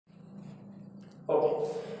Okay,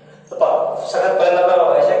 तर पहा सगळ्यात पहिल्यांदा आपल्याला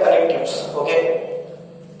बघायचं कनेक्टिव्स. ओके,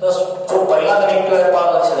 तर जो पहिला कनेक्टिव्ह आहे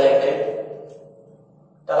पहा लक्ष द्यायचं,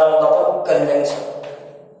 त्याला म्हणतो आपण कंजंक्शन.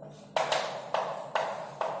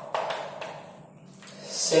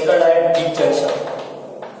 सेकंड आहे डिस्जंक्शन.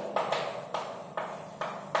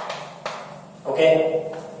 ओके,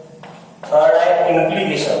 थर्ड आहे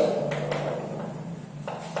इम्प्लिकेशन,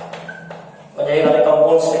 म्हणजे हे झाले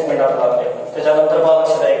कंपाऊंड स्टेटमेंट आपल्याला. त्याच्यानंतर मला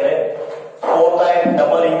लक्ष द्यायचंय फोर्थ आहे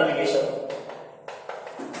डबल इम्प्लिकेशन.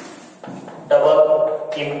 Double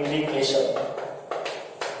implication.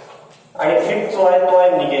 आणि फिफ्थ जो आहे तो आहे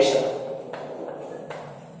निगेशन.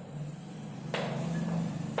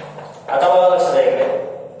 आता मला लक्ष द्यायचंय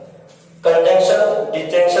conjunction,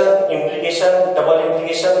 disjunction, implication, double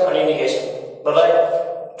implication आणि निगेशन. बरोबर आहे.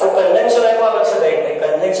 जो कंजंक्शन आहे मला लक्ष द्यायचंय,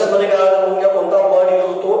 कंजंक्शन मध्ये काय होतं, कोणता वर्ड यूज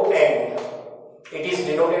होतो, and. It is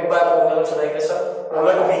denoted by कोणत्या लक्ष द्यायचं सर,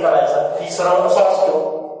 उलट उभी करायचा. फी सरळ कसा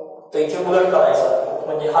असतो तर इथे उलट करायचा,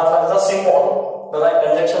 म्हणजे हा त्याचा सिम्बॉल. बरोबर आहे,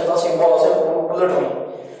 कंजंक्शनचा सिम्बॉल असेल उलट होईल.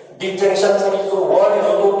 डिस्जंक्शन साठी जो वर्ड यूज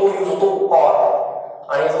होतो तो यूज होतो ऑर,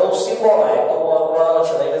 आणि जो सिम्बॉल आहे तो आपल्याला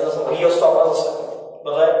लक्ष द्यायचं जसं व्ही असतो आपला तसं.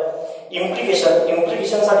 बरोबर आहे. इम्प्लिकेशन,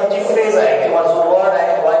 इम्प्लिकेशन साठी जी फ्रेज आहे किंवा जो वर्ड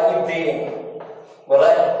आहे किंवा इफ देन. बरोबर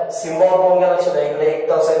आहे. सिम्बॉल कोण घ्या लक्ष द्या, इकडे एक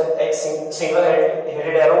तर असेल एक सिंगल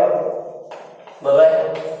हेडेड एरो. बरोबर आहे,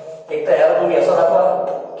 एक तर एरो तुम्ही असं दाखवा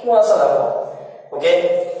किंवा असं दाखवा. Okay,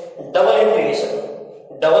 double implication.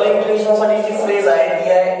 Double implication साठी जी फ्रेज आहे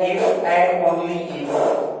ती आहे if and only if.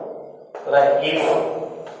 Right, if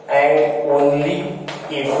and only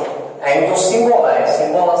if. And जो सिम्बॉल आहे,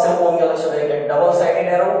 सिम्बॉल असेल कोण घ्या लक्ष द्या, डबल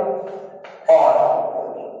साइडेड एरो ऑर.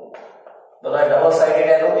 बघा, डबल साइडेड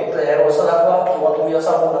एरो, एक तर एरो असं दाखवा किंवा तुम्ही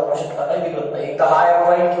असा पण दाखवू शकता, काही बिघडत नाही. एक तर हा एरो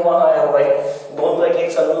राहील किंवा हा एरो राहील, दोन पैकी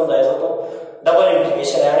एक समजून जायचा तो डबल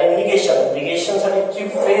इम्प्लिकेशन आहे. आणि निगेशन, निगेशन साठी जी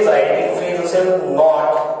फ्रेज आहे ती फ्रेज असेल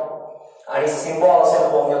नॉट, आणि सिम्बॉल असेल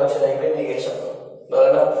कोण घ्या लक्ष द्या, निगेशन.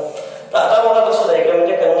 बरोबर ना. तर आता मला लक्ष द्यायचं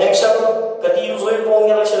म्हणजे कंजंक्शन कधी यूज होईल कोण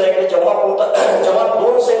घ्या लक्ष द्यायचं, जेव्हा कोणता जेव्हा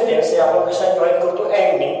दोन सेंटेन्स आपण कशा जॉईन करतो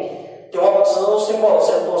अँड नी, तेव्हा जो सिम्बॉल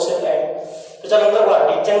असेल तो असेल अँड. त्याच्यानंतर बघा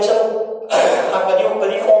डिस्जंक्शन हा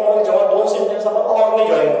कधी फॉर्म होईल जेव्हा दोन सेंटेन्स आपण ऑर ने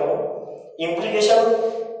जॉईन करू. इम्प्लिकेशन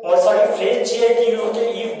साठी फ्रेज जी आहे ती यूज होते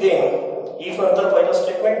इफ देन. इफ नंतर पहिलं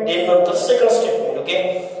स्टेटमेंट, देन नंतर second statement. Okay,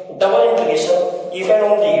 double implication if and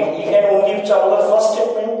only if. If and only इफच्या अगोदर first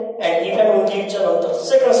statement and if and only इफच्या नंतर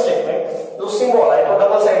सेकंड स्टेटमेंट. जो सिम्बॉल आहे तो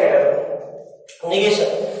डबल साइडेड आहे. निगेशन,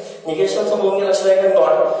 निगेशनचं म्हणून लक्ष द्यायचं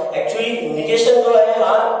नॉट. ऍक्च्युअली निगेशन जो आहे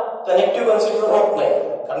हा कनेक्टिव्ह कन्सिडर होत नाही,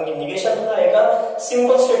 कारण की निगेशन हा एका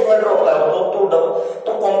सिंपल स्टेटमेंटवर अप्लाय होतो.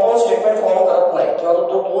 तो कंपाऊंड स्टेटमेंट फॉर्म करत नाही किंवा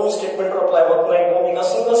तो दोन स्टेटमेंटवर अप्लाय होत नाही, म्हणून एका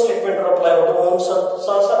सिंगल स्टेटमेंटवर अप्लाय होतो. म्हणून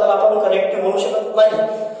सहसा त्याला आपण कनेक्टिव्ह म्हणू शकत नाही.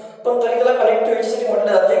 पण तरी त्याला कनेक्टिव्ह याच्यासाठी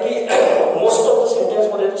म्हटलं जाते की मोस्ट ऑफ द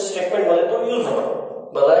सेंटेन्स मध्ये स्टेटमेंट मध्ये तो यूज होतो.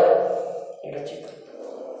 बरोबर आहे.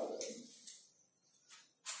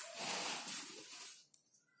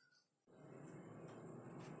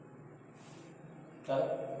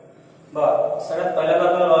 बघा, सगळ्यात पहिल्यांदा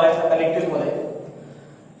आपल्याला बघायचं कनेक्टिव्ह मध्ये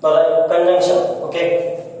बघा कंजंक्शन. ओके,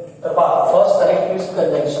 तर पहा फर्स्ट कनेक्टिव्ह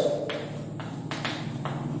कंजंक्शन.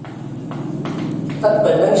 तर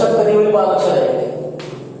कंजंक्शन कधी होईल पहा लक्ष द्यायचं.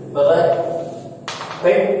 बरोबर आहे,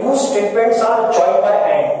 when two statements are joined by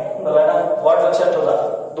and. बरोबर ना, वर्ड लक्षात ठेवा,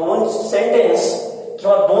 दोन सेंटेन्स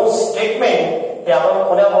किंवा दोन स्टेटमेंट हे आपण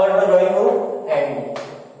कोण्या वर्डने जॉईन करू, अँड.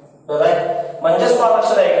 बरोबर आहे, म्हणजेच पहा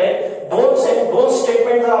लक्ष द्यायचं दोन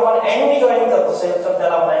स्टेटमेंट जर आपण अँड नी जॉईन करत असेल तर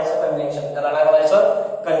त्याला म्हणायचं कंजंक्शन. त्याला काय म्हणायचं,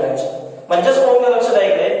 कंजंक्शन. म्हणजेच कोण लक्ष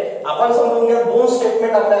द्यायचं, आपण समजून घ्या दोन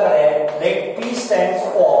स्टेटमेंट आपल्याकडे आहे. Late P stands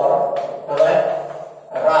for. बरोबर आहे,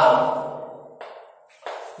 Ram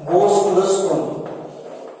goes to the school.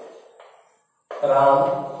 Ram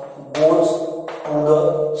goes to the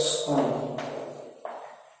school.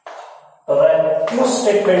 बरोबर, टू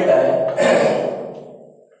स्टेटमेंट आहे.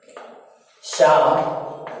 Shyam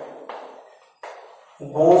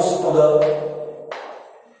goes to the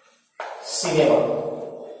cinema.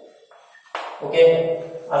 Okay,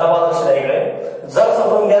 आता मला लक्ष द्या इकडे, जर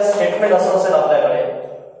समजून घ्या स्टेटमेंट असं असेल आपल्याकडे,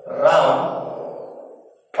 राम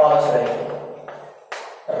लक्ष द्या,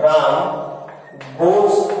 Ram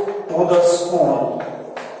goes to the school.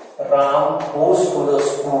 Ram goes to the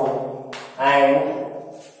school and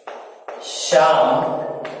Shyam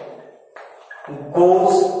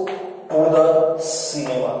goes to the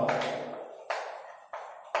cinema.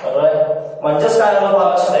 बरोबर, म्हणजेच काय झालं मला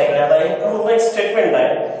लक्षात आहे. आता हे पूर्ण एक स्टेटमेंट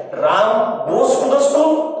आहे. Ram goes to the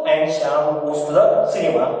school and Shyam goes to the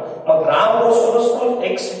cinema. मग Ram goes to the school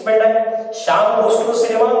एक स्टेटमेंट आहे, Shyam goes to the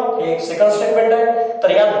cinema हे एक सेकंड स्टेटमेंट आहे.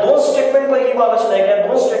 तर या दोन स्टेटमेंट पैकी मला लक्षात आहे की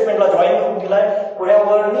दोन स्टेटमेंटला जॉईन करून सांगितलंय पुढे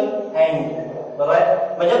वर्डनी अँड, बरोबर आहे.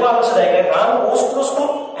 म्हणजे पहा लक्षात आहे का Ram goes to the school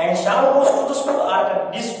and Shyam goes to the school R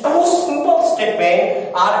these two simple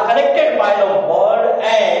statements are connected by the word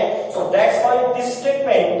and, so that's why this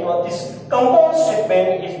statement or this compound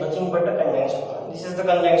statement is nothing but a conjunction. This is the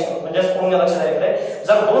conjunction. म्हणजे पुन्हा लक्षात आहे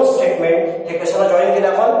जर दोन statement हे कशाला join केले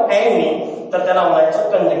आपण अँड नी तर त्याला म्हणायचं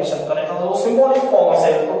कंजंक्शन करायचं. जो सिम्बॉलिक फॉर्म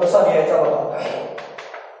असेल तो कसा लिहायचा बघा,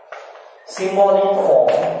 सिम्बॉलिक फॉर्म,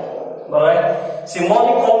 बरोबर आहे.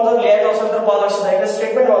 सिम्बॉलिक फॉर्म जर लिहायचा असेल तर पहा लक्षात आहे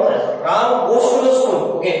स्टेटमेंट वाचायचं Ram goes to the school.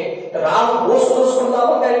 Okay, Ram goes to the school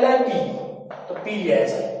आपण काय लिहिलंय पी, तर पी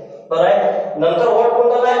लिहायचं आहे, बरोबर आहे. नंतर वर्ड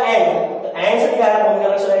कोणता आहे अँड, अँड साठी काय आपण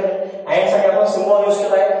लक्षात आहे अँड साठी आपण सिम्बॉल यूज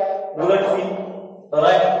केलाय बुलेट व्ही, बरोबर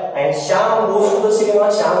आहे. And Shyam goes to the cinema,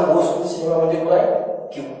 Shyam goes to the cinema म्हणजे काय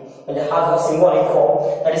क्यू. म्हणजे हा झाला सिम्बॉलिक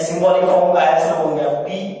फॉर्म आणि सिम्बॉलिक फॉर्म काय असेल बघून घ्या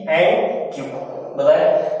पी अँड क्यू, बरोबर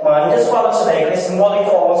आहे. म्हणजेच पहा लक्षात आहे इकडे सिम्बॉलिक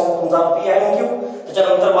फॉर्म असेल तुमचा पी अँड क्यू.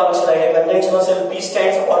 त्याच्यानंतर पहा लक्षात आहे कंजंक्शन असेल पी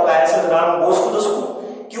स्टँड्स फॉर काय असेल Ram goes to the school,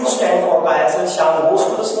 Q stand for काय असेल Shyam goes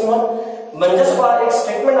to the cinema. म्हणजेच पहा एक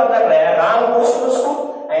स्टेटमेंट आपल्याकडे आहे Ram goes to the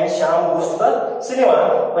school and Shyam goes to the cinema.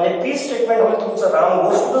 म्हणजे पी स्टेटमेंट होईल तुमचं Ram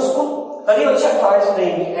goes to the school. कधी लक्षात ठेवायचं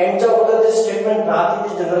नाही अँडच्या अगोदर जे स्टेटमेंट राहते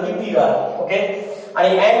ते जनरली पी राहते. ओके,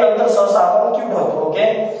 आणि अँड नंतर सहसा आपण क्यू ठेवतो. ओके,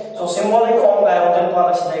 सो सिम्बॉलिक फॉर्म काय होते तुम्हाला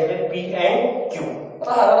लक्षात आहे इकडे पी अँड क्यू.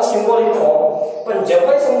 आता हा झाला सिम्बॉलिक फॉर्म. पण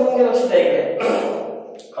जेव्हा समजून घ्या लक्षात आहे इकडे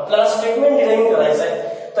आपल्याला स्टेटमेंट डिझाइन करायचं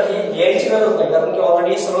आहे तर ही यायची गरज नाही कारण की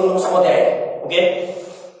ऑलरेडी सर्व नोट्स मध्ये आहे. ओके,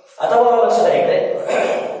 आता बघा लक्षात आहे इकडे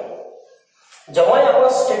जेव्हा आपण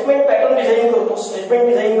स्टेटमेंट पॅटर्न डिझाइन करतो, स्टेटमेंट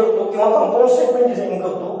डिझाइन करतो किंवा कंपाऊंड स्टेटमेंट डिझाइन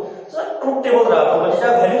करतो तर ट्रूथ टेबल राहतो. म्हणजे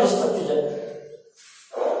ज्या व्हॅल्यूज असतात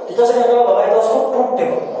त्याच्यासाठी आपल्याला बघायचा असतो ट्रूथ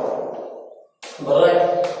टेबल, बरोबर आहे.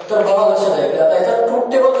 तर बघा लक्षात आहे आता याचा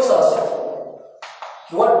ट्रूथ टेबल कसा असेल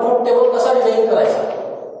किंवा ट्रूथ टेबल कसा डिझाइन करायचा,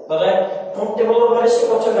 बरोबर आहे. ट्रूथ टेबलवर बरेचसे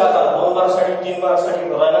क्वेश्चन राहतात 2 मार्क्ससाठी 3 मार्क्ससाठी,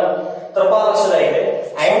 बरोबर ना. तर पहा लक्षात आहे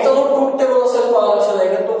अँडचा जो ट्रूथ टेबल असेल पहा लक्षात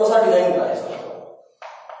आहे तो कसा डिझाइन करायचा.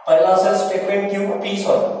 पहिला असेल स्टेटमेंट क्यू पी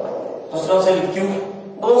सॉरी, दुसरा असेल क्यू,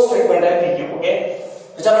 दोन स्टेटमेंट आहे पी क्यू. ओके,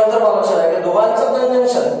 त्याच्यानंतर पहा लक्षात आहे दोघांचं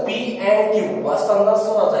कंजंक्शन पी अँड क्यू वाचताना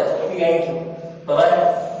सोडायचं आहे पी अँड क्यू, बरोबर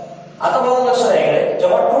आहे. आता बघा लक्षात आहे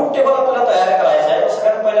जेव्हा ट्रूथ टेबल आपल्याला तयार करायचं आहे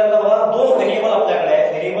सगळ्यात पहिल्यांदा बघा दोन व्हेरिएबल आपल्याकडे आहे.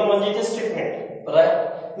 व्हेरिएबल म्हणजे ते स्टेटमेंट, बरोबर आहे.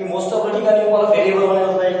 मी मोस्ट ऑफ द ठिकाणी तुम्हाला व्हेरिएबल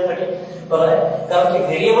म्हणायचं याच्यासाठी, बरोबर आहे. कारण की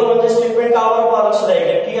व्हेरिएबल म्हणजे स्टेटमेंट कावर पहा लक्षात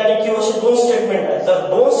आहे पी आणि क्यू असे दोन स्टेटमेंट आहेत. जर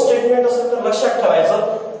दोन स्टेटमेंट असेल तर लक्षात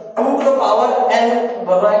ठेवायचं 2 to the power n,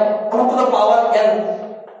 बरोबर आहे. 2 to the power n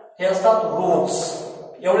हे असतात रोज,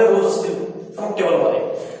 एवढे रोज असतील ट्रूथ टेबल मध्ये.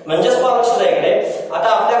 म्हणजेच पहा लक्षात आहे इकडे आता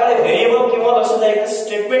आपल्याकडे व्हेरिएबल किंवा लक्षात आहे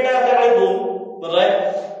स्टेटमेंट आहे आपल्याकडे दोन, बरोबर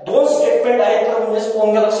आहे. दोन स्टेटमेंट आहेत तर म्हणजेच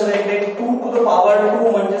कोणत्या लक्षात आहे इकडे 2 to the power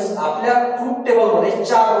 2 म्हणजेच आपल्या ट्रूथ टेबल मध्ये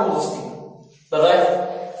 4 रोज असतील, बरोबर आहे.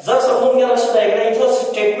 जर समजून घ्या लक्षात आहे इकडे इथं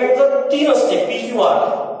स्टेटमेंट जर 3 असते P Q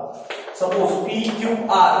R, suppose P Q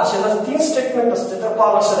R असे जर 3 स्टेटमेंट असते तर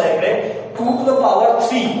पहा लक्षात आहे इकडे 2 to the power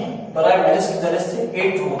 3, बरोबर आहे. म्हणजे किती झाले असते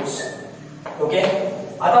 8 रोज. ओके,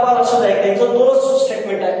 आता पहा लक्षात आहे इथं दोनच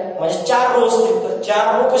स्टेटमेंट आहे म्हणजे 4 रो असतील तर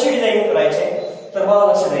 4 रो कसे डिझाइन करायचे तर पहा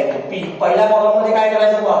लक्षात आहे पी पहिल्या कॉलम मध्ये काय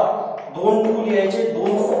करायचं पहा 2 ट्रू लिहायचे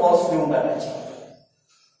 2 फॉल्स लिहून टाकायचे,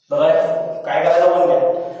 बरोबर आहे. काय करायचं बघून घ्या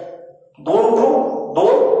 2 ट्रू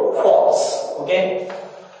 2 फॉल्स. ओके,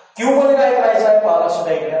 क्यू मध्ये काय करायचं आहे पहा लक्षात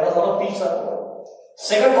आहे इकडे आता झालं पी चा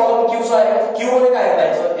सेकंड कॉलम क्यू चा आहे. क्यू मध्ये काय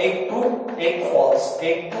करायचं 1 ट्रू 1 फॉल्स,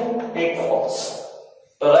 1 ट्रू 1 फॉल्स,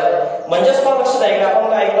 बरोबर आहे. म्हणजेच पहा लक्षात आहे आपण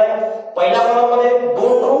काय केलंय पहिल्या कॉलम मध्ये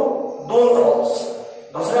 2 ट्रू 2 फॉल्स,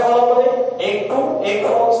 दुसऱ्या कॉलम मध्ये 1 ट्रू 1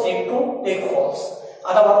 फॉल्स, 1 ट्रू 1 फॉल्स.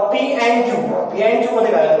 आता बघा P and Q, P and Q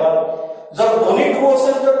मध्ये काय आहे जर दोन्ही ट्रू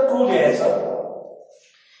असेल तर ट्रू लिहायचं.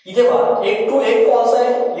 इथे बघा 1 ट्रू 1 फॉल्स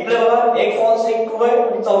आहे, इकडे बघा 1 फॉल्स 1 ट्रू आहे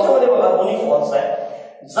आणि चौथ्यामध्ये बघा दोन्ही फॉल्स आहे.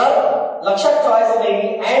 जर लक्षात ठेवायचं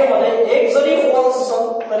नाही अँड मध्ये एक जरी फॉल्स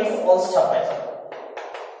असेल तरी फॉल्स छापायचा,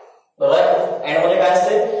 बरोबर आहे. अँड मध्ये काय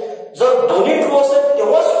असते जर दोन्ही ट्रू असेल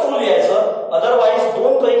तेव्हाच ट्रू लिहायचं, अदरवाइज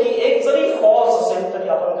दोन पैकी एक जरी फॉल्स असेल तरी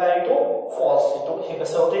आपण काय लिहितो फॉल्स लिहितो. हे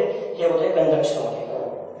कसं होते हे होते कंजंक्शन मध्ये.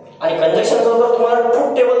 आणि कंजंक्शन जर तुम्हाला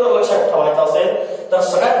ट्रूथ टेबल जर लक्षात ठेवायचा असेल तर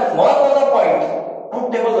सगळ्यात महत्त्वाचा पॉइंट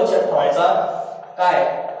ट्रूथ टेबल लक्षात ठेवायचा काय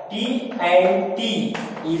T and T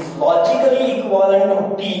is logically equivalent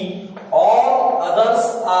to T, all others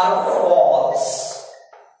are false,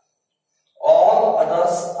 all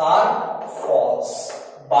others are false.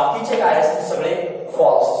 बाकीचे काय असते सगळे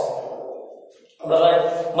फॉल्स, बरोबर आहे.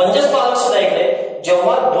 म्हणजेच पहा लक्षात आहे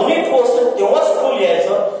जेव्हा दोन्ही ट्रू असतात तेव्हाच ट्रू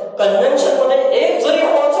लिहायचं. कंजंक्शन मध्ये एक जरी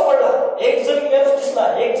फॉल्स पडला, एक जरी एफ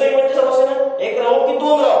दिसला, एक जरी म्हणजे समजलं ना एक राहू की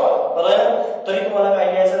 2 राहू, बरोबर आहे. तरी तुम्हाला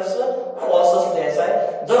काय लिहायचं असं फॉल्सच लिहायचं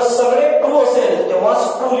आहे. जर सगळे ट्रू असेल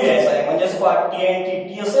तेव्हाच ट्रू लिहायचं आहे, म्हणजे टी एंड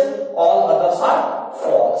टी असेल, ऑल अदर्स आर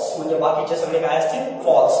फॉल्स, म्हणजे बाकीचे सगळे काय असतील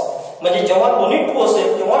फॉल्स. म्हणजे जेव्हा दोन्ही ट्रू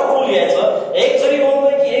असेल तेव्हा ट्रू लिहायचं, एक जरी दोन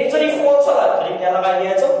पैकी एक जरी फॉल्स आला तरी त्याला काय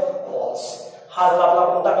लिहायचं फॉल्स. हा झाला आपला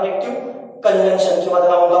कोणता कनेक्टिव्ह कंजंक्शन किंवा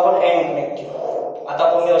त्याला म्हणतो आपण अँड कनेक्टिव्ह. आता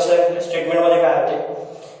आपण लक्षात स्टेटमेंट मध्ये काय होते,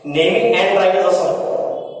 नेहमी अँड राहिलंच असं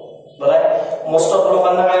बरं आहे. मोस्ट ऑफ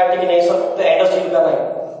लोकांना काय वाटतं की नाही सर फक्त अँडच लिहिलं का नाही,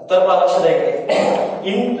 तर मला लक्षात आहे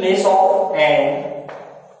in place of and,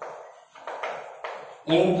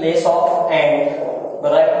 in place of and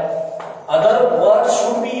बरं आहे other words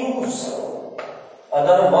should be used,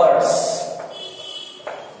 other words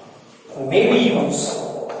may be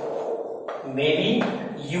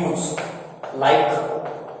used, like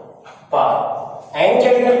but. and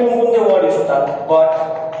च्या ठिकाणी कोणकोणते वर्ड येऊ शकतात, but,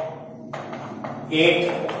 it,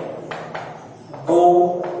 though,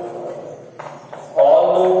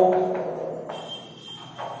 although,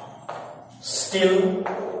 still,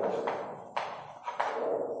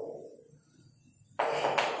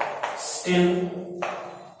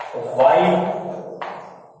 while,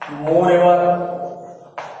 moreover,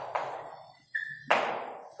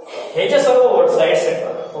 हे जे सर्व वर्ड्स आहेत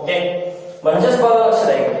सेट. ओके, म्हणजेच बघा लक्षात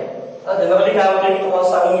आहे इकडे जनरली काय होतं की तुम्हाला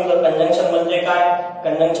सांगून दिलं कंजंक्शन म्हणजे काय.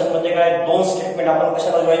 कंजंक्शन म्हणजे काय, दोन स्टेटमेंट आपण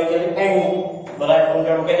कशाला जॉईन केले अँड. बरं आहे,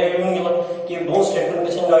 तुमच्या डोक्यात लिहून गेलं की दोन स्टेटमेंट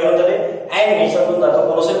कशाने जॉईन झाले अँड ने, समजून जातं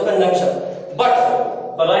कोण असेल कंजंक्शन. बट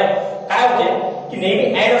बरं आहे काय होते की नेहमी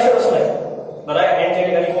अँड असेलच नाही. बरं आहे, अँडच्या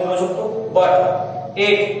ठिकाणी कोण करू शकतो but,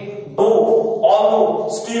 it, though, although,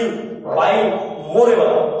 still, while,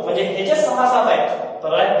 moreover, म्हणजे हे जे 6 आहेत.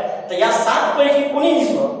 बरं आहे, तर या 7 पैकी कोणी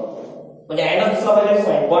दिसलं म्हणजे अँड दिसला पाहिजे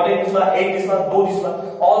नाही, बट एक दिसला, एक दिसला, दो दिसला,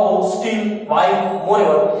 ऑल्दो, स्टिल, व्हाईल,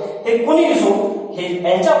 मोरेवर, हे कोणी दिसो, हे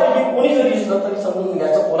यांच्यापैकी कोणी जरी दिसलं तरी समजून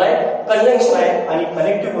घ्यायचं कोण आहे कंजंक्शन आहे, आणि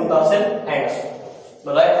कनेक्टिव्ह कोणता असेल अँड असेल.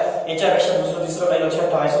 बरं आहे, याच्यापेक्षा दुसरं तिसरं काही लक्षात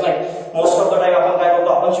ठेवायचं नाही. मोस्ट ऑफ द टाइम आपण काय करतो,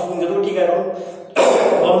 आपण शिकून घेतो ठीक आहे म्हणून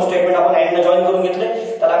दोन स्टेटमेंट आपण अँड ने जॉईन करून घेतले,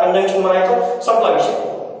 त्याला कंजंक्शन म्हणायचं, संपला विषय.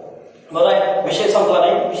 बरं आहे, विषय संपला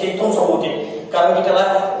नाही, विषय इथून सुरू होते. कारण की त्याला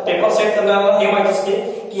पेपर सेट करण्याला हे माहित असते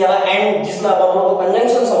की याला अँड दिसला बरोबर तो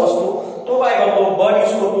कंजंक्शन समजतो, तो काय करतो बट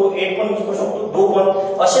यूज करतो, एट पण यूज करू शकतो, दो पण,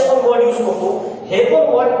 असे पण वर्ड यूज करतो. हे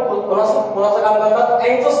पण वर्ड कोणाचं काम करतात,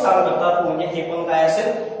 अँडचंच काम करतात, म्हणजे हे पण काय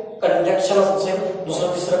असेल कंजंक्शनच असेल,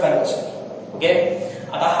 दुसरं तिसरं काय नसेल. ओके,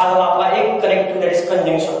 आता हा झाला आपला एक कनेक्टिव्ह दॅट इज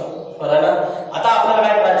कंजंक्शन. बरं आहे ना. आता आपल्याला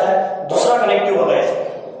काय करायचं आहे, दुसरा कनेक्टिव्ह बघायचा.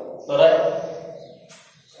 बरं आहे,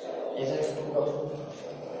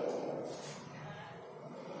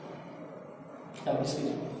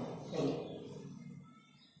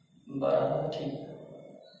 बरं ठीक.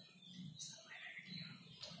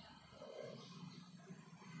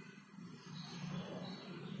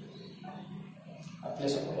 आपले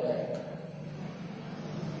सोबत आहे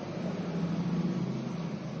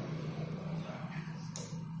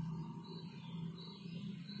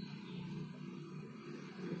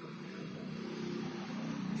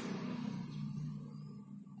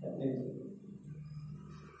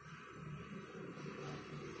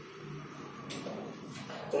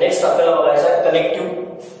नेक्स्ट आपल्याला बघायचं आहे कनेक्टिव्ह.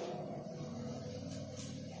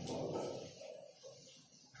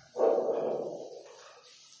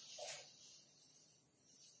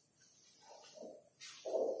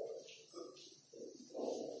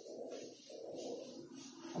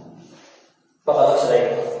 बघा लक्ष द्या,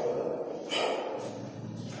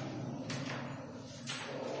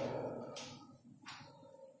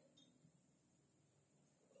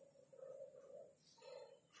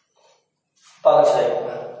 लक्ष द्या.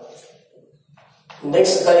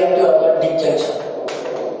 नेक्स्ट कनेक्टिव्ह आपला डिसजंक्शन.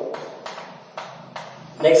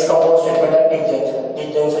 नेक्स्ट कंपाउंड स्टेटमेंट आहे disjunction.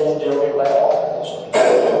 Disjunction is denoted by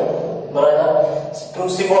बरं आहे ना,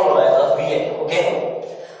 तुम्ही सिम्बॉल बनायचा व्ही आहे. ओके,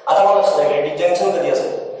 आता मला लक्षात आहे डिसजंक्शन कधी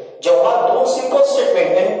असेल, जेव्हा दोन सिंपल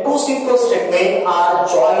स्टेटमेंट आणि to simple statement R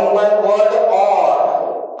joined by word or.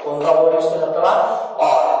 कोणता वर्ड यूज करतात त्याला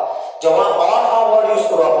ऑर. जेव्हा ऑर हा वर्ड यूज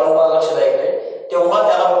करू आपण, मला लक्षात आहे तेव्हा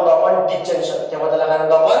त्याला म्हणतो आपण डिसजंक्शन. तेव्हा त्याला काय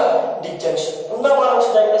म्हणतो आपण डिसजंक्शन. पुन्हा मला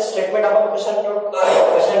लक्षात आहे स्टेटमेंट आपण कशा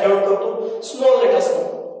डिनोट करतो, स्मॉल लेटर्स.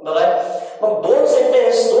 बरं आहे, मग दोन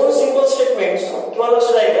सेंटेन्स, दोन सिंपल स्टेटमेंट्स किंवा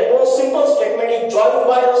लक्षात आहे दोन simple statement is joined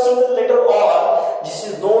by a single letter or, this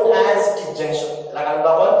is non as disjunction. त्याला काय म्हणतो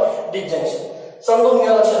आपण डिसजंक्शन. समजून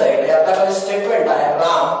घ्या, लक्षात आहे आता काही स्टेटमेंट आहे,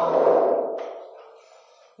 Ram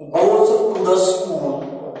goes to the school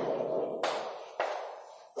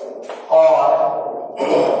और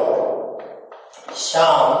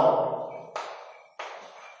Shyam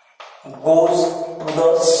goes to the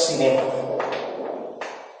cinema.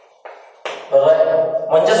 बरोबर,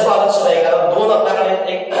 म्हणजेच मला लक्षात आहे कारण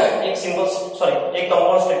एक सिंपल सॉरी एक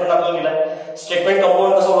कंपाऊंड स्टेटमेंट आपल्याला दिलाय. स्टेटमेंट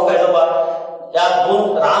कंपाऊंड कसं ओळखायचं पहा. या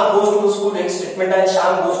दोन राम गोज टू स्कूल एक स्टेटमेंट आहे,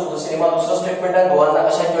 श्याम गोज टू सिनेमा दुसरं स्टेटमेंट आहे. दोघांना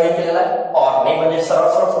कशात जॉईन केलेला आहे? ऑर. नाही म्हणजे सरळ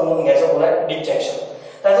सरळ समजून घ्यायचं बोलाय डिस्जंक्शन.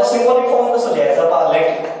 त्याचा सिंबॉलिक फॉर्म कसं लिहायचं पहा.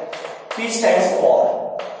 Late P stands for.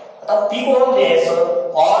 आता पी कोण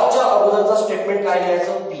लिहायचं? ऑरच्या अगोदरचं स्टेटमेंट काय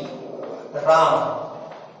लिहायचं? P. Ram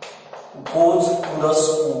goes to the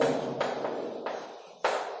school.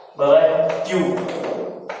 बरोबर. Q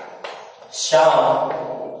Shyam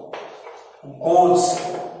goes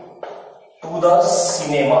to the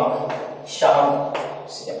cinema. Shyam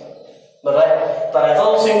cinema. बरोबर. तर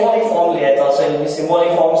याचा सिंबॉलिक फॉर्म लिहायचा असेल मी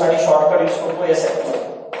सिंबॉलिक फॉर्म साठी शॉर्टकट यूज करतो SF.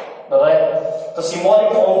 बरोबर. तर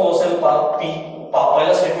सिंबॉलिक फॉर्म जो असेल पी.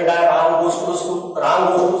 पहिला स्टेटमेंट आहे Ram goes to the school. Ram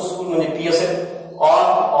goes to school म्हणजे पी असेल.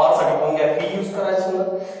 ऑर साठी पण घ्या पी यूज करायचं ना.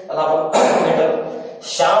 त्याला आपण letter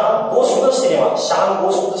Shyam goes to the cinema. Shyam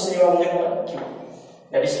goes to the cinema म्हणजे कोण? Q.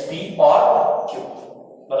 That is P or Q.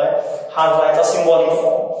 बरोबर. हा जायचा सिंबॉलिक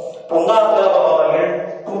फॉर्म. पुन्हा आपल्याला बघावं लागेल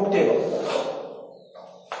ट्रूथ टेबल.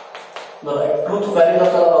 बरोबर. ट्रूथ व्हॅल्यू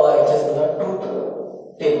आपल्याला बघायचे असेल ट्रूथ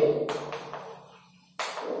टेबल.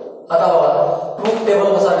 आता बघा ट्रूथ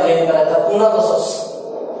टेबल कसा डिझाइन करायचा? पुन्हा तसंच.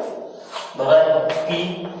 बरोबर. P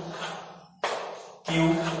Q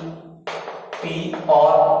P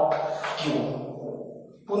or Q.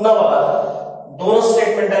 पुन्हा बघा दोन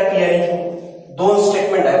स्टेटमेंट आहे पी आणि क्यू. दोन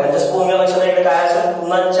स्टेटमेंट आहे म्हणजे पुन्हा लक्षात येईल काय असेल?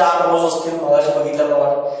 पुन्हा 4 रोज असतील मगाशी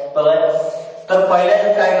बघितल्याप्रमाणे. बरोबर. तर पहिल्या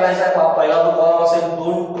काय करायचं आहे? पहिला जो कॉलम असेल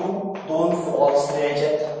 2 ट्रू 2 फॉल्स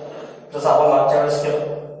द्यायचे जसं आपण मागच्या वेळेस केलं.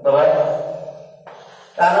 बरोबर.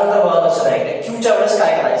 त्यानंतर बघा लक्षात आहे क्यूच्या वेळेस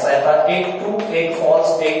काय करायचं आहे? आता 1 ट्रू 1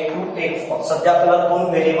 फॉल्स 1 ट्रू 1 फॉल्स. सध्या आपल्याला 2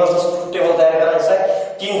 व्हेरिएबल्स ट्रूथ टेबल तयार करायचं आहे.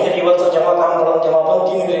 3 व्हेरिएबलचं जेव्हा काम करून तेव्हा आपण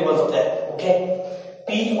 3 व्हेरिएबलचं तयार. ओके.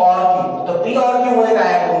 P or Q. तर पी ऑर क्यू मध्ये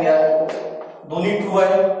काय आहे? घ्या दोन्ही ट्रू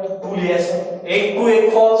आहे ट्रू लिहायचं. 1 ट्रू 1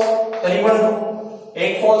 फॉल्स तरी पण ट्रू.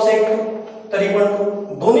 1 फॉल्स 1 ट्रू तरी पण ट्रू.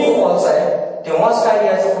 दोन्ही फॉल्स आहे तेव्हाच काय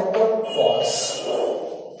लिहायचं? फक्त फॉल्स.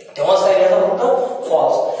 तेव्हाच काय लिहायचं? फक्त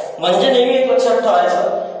फॉल्स. म्हणजे नेहमी एक लक्षात ठेवायचं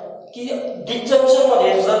की डिस्जंक्शन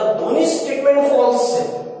मध्ये जर दोन्ही स्टेटमेंट फॉल्स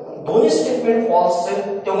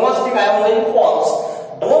असेल तेव्हाच ते काय होईल? फॉल्स.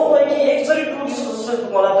 दोन पैकी एक जरी ट्रू दिसत असेल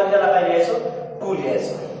तुम्हाला तर त्याला काय लिहायचं? ट्रू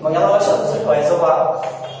लिहायचं. मग याला लक्षात ठेवायचं पहा.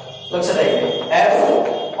 लक्षात आहे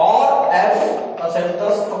एफ ऑर एफ असेल तर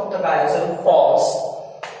फक्त काय असेल? False.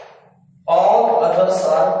 All others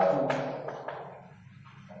R true.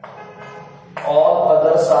 All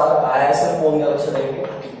others R काय असेल? कोण लक्षात आहे?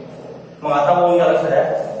 मग आता कोण लक्षात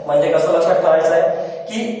आहे? म्हणजे कसं लक्षात ठेवायचं आहे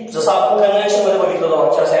की जसं आपण कन्व्हेन्शन मध्ये बघितलं होतं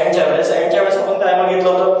मागच्या सॅन्डच्या वेळेस आपण काय बघितलं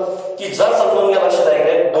होतं की जर समजून घ्या लक्षात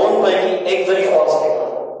आहे दोन पैकी एक जरी फॉल्स केला,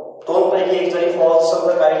 दोन पैकी एक जरी फॉल्स असेल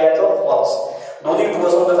तर काय लिहायचं? फॉल्स. दोन्ही ट्रू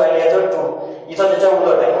असेल तर काय लिहायचं? ट्रू. इथं त्याच्या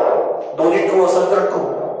उलट आहे. दोन्ही ट्रू असेल तर ट्रू.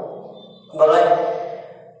 बरोबर.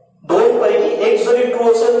 दोन पैकी एक जरी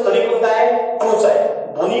ट्रू असेल तरी पण काय? ट्रूच आहे.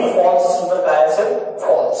 दोन्ही फॉल्स असेल तर काय असेल?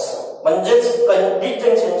 फॉल्स. म्हणजेच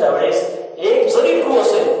डिस्जंक्शनच्या वेळेस एक जरी ट्रू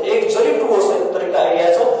असेल तरी काय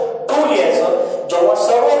लिहायचं? ट्रू लिहायचं. जेव्हा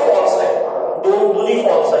सर्व फॉल्स आहे दोन्ही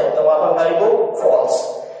फॉल्स आहे तेव्हा आपण काय लिहितो? फॉल्स.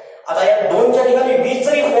 आता या दोनच्या ठिकाणी 20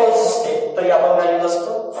 जरी फॉल्स असते तरी आपण काय लिहिलं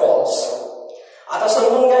असतं? फॉल्स. आता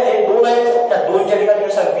समजून घ्या हे 2 आहेत त्या 2च्या ठिकाणी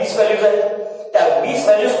कशा 20 व्हॅल्यूज आहेत. त्या 20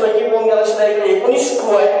 व्हॅल्यूज पैकी कोण घ्या लक्षात आहे 19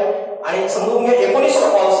 ट्रू आहे आणि समजून घ्या 19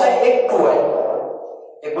 फॉल्स आहे 1 ट्रू आहे.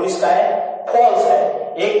 19 काय? फॉल्स आहे.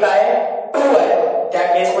 1 काय? ट्रू आहे. त्या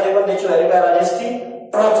केसमध्ये पण त्याची व्हॅल्यू काय राहिली असती?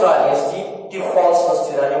 ट्रूच राहिली असती. ती फॉल्स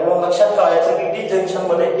नसती राहिली. म्हणून लक्षात ठेवायचं की डिस्जंक्शन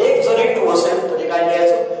मध्ये एक जरी ट्रू असेल तरी काय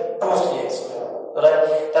लिहायचं? ट्रूच लिहायचं. बरोबर.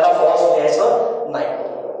 त्याला फॉल्स लिहायचं नाही.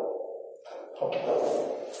 ओके.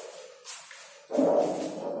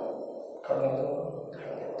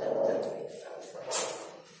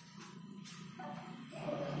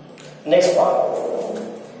 Next part.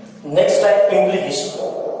 नेक्स्ट आहे इम्प्लिकेशन.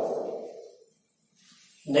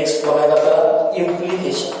 नेक्स्ट बघायला आपल्याला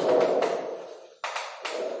implication.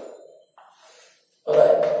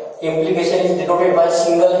 Implication is denoted by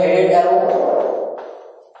single headed arrow.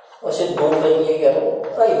 असे 2 पैकी एक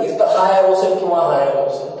arrow. नाही इथं हा arrow असेल किंवा हा arrow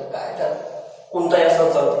असेल तर काय तर कोणताही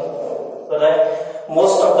असं चालते. बरोबर.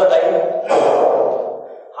 मोस्ट ऑफ द टाइम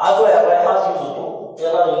हा जो arrow आहे हाच यूज होतो.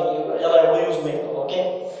 याला एवढं यूज नाही. ओके.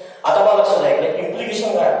 आता मला लक्षात आहे इम्प्लिकेशन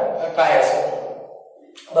काय असेल?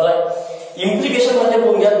 बरोबर. इम्प्लिकेशन म्हणजे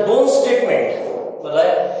बोलून घ्या 2 स्टेटमेंट. बरोबर.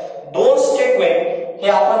 2 स्टेटमेंट हे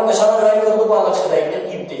आपण कशाला ड्राईव्ह करतो? मला लक्षात आहे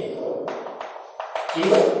इथे.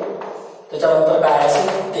 ठीक आहे. त्याच्यानंतर काय असेल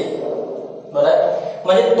ते. बरोबर.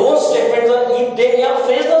 म्हणजे दोन स्टेटमेंट जर इफ देन या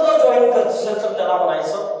फ्रेजनं जर जॉईन करत असेल तर त्याला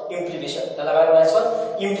म्हणायचं इम्प्लिकेशन. त्याला काय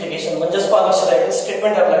म्हणायचं इम्प्लिकेशन. म्हणजेच पहा लक्षात आहे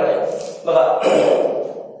स्टेटमेंट आपल्याकडे बघा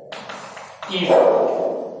if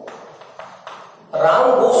Ram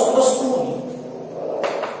goes to the school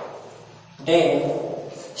then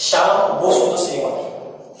Shyam goes to the cinema.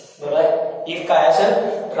 बरोबर आहे. इफ काय असेल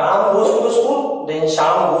Ram goes to the school then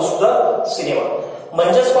Shyam goes to the cinema.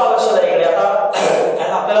 म्हणजेच पहा लक्षात आहे इकडे आता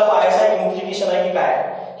आपल्याला पाहायचं आहे इम्प्लिकेशन आहे की काय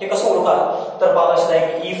हे कसं ओळखा तर पहा लक्षात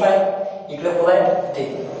आहे की इफ आहे इकडे कोण आहे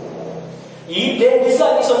देन. इफ देन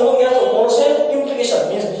दिसला की समजून घ्यायचं कोण असेल implication.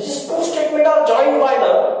 Means this two statement R joined by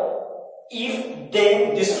the if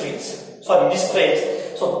then this phrase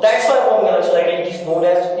so that's why आपण लक्षात आहे it is known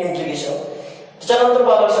as implication. त्याच्यानंतर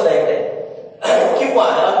पहा लक्षात आहे इकडे किंवा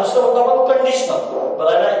याला दुसरं म्हणतो आपण कंडिशनल.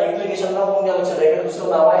 बरोबर आहे ना. इम्प्लिकेशनला आपण लक्षात आहे दुसरं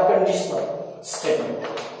नाव आहे कंडिशनल स्टेटमेंट.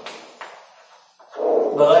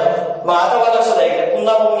 बरोबर आहे. मग आता मला लक्षात आहे इकडे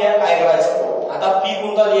पुन्हा बघून घ्या काय करायचं. आता पी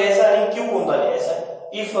कोणता लिहायचा आणि क्यू कोणता लिहायचा.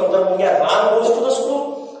 इफ नंतर बघून घ्या Ram goes to the school.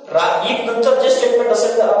 If नंतर जे स्टेटमेंट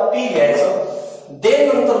असेल त्याला पी लिहायचं. देन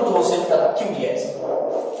नंतर जो असेल त्याला क्यू लिहायचं.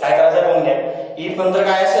 काय करायचं बघून घ्या. इफ नंतर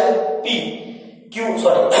काय असेल पी क्यू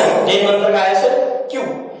देन नंतर काय असेल क्यू.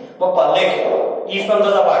 मग लेट इफ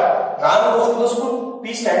नंतरचा part Ram goes to the school.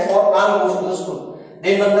 P stands for Ram goes to the school.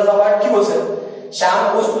 Then नंतरचा पार्ट क्यू असेल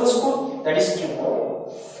Shyam goes to the school that is Q.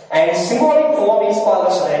 And symbolic form is पहा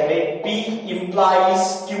लक्षात आहे पी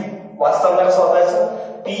इम्प्लाइज क्यू. वाचताना कसं वाचायचं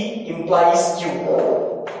P implies Q.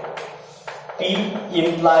 P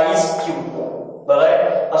implies Q. बरोबर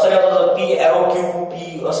आहे. असं काय होतं पी एरो क्यू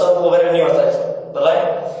पी असं वगैरे नाही वाचायचं. बरोबर आहे.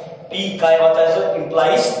 पी काय वाचायचं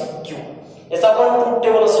इम्प्लाइज क्यू. याचा आपण ट्रूथ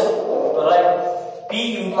टेबल असेल. बरोबर आहे. P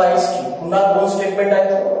implies Q. पुन्हा दोन स्टेटमेंट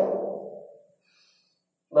आहेत.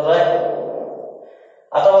 बरोबर आहे.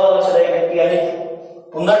 आता मला लक्षात आहे पी आणि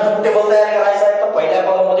पुन्हा ट्रूथ टेबल तयार करायचं आहे तर पहिल्या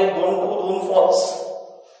कॉलममध्ये 2 ट्रू 2 फॉल्स.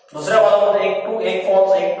 दुसऱ्या कॉलममध्ये 1 true 1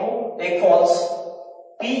 false 1 true 1 false.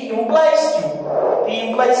 P implies Q. P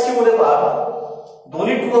implies Q मध्ये पहा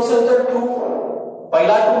दोन्ही ट्रू असेल तर ट्रू.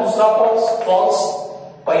 पहिला ट्रू दुसरा फॉल्स फॉल्स.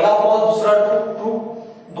 पहिला फॉल्स दुसरा ट्रू ट्रू.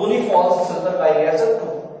 दोन्ही फॉल्स असेल तर काय घ्यायचं ट्रू.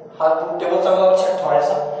 हा ट्रूथ टेबल चांगला लक्षात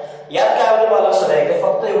ठेवायचा. यात काय होते मला लक्षात आहे की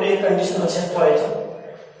फक्त एवढी कंडिशन लक्षात ठेवायची.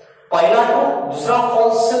 पहिला ट्रू दुसरा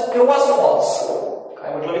फॉल्स असेल तेव्हाच फॉल्स.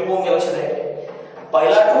 काय म्हटलं मी कोण लक्षात आहे.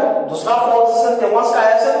 पहिला ट्रू दुसरा फॉल्स असेल तेव्हाच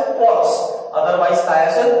काय असेल फॉल्स. अदरवाइज काय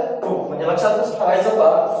असेल ट्रू. म्हणजे लक्षातच ठेवायचं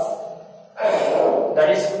बघा that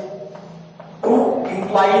is true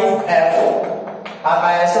implies F. हा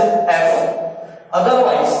काय असेल एफ.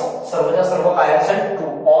 अदरवाइज सर्वच्या सर्व काय असेल true.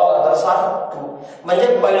 All others R true. म्हणजे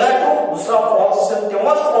पहिला ट्रू दुसरा फॉल्स असेल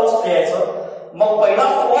तेव्हाच फॉल्स लिहायचं. मग पहिला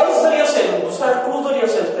फॉल्स जरी असेल दुसरा ट्रू जरी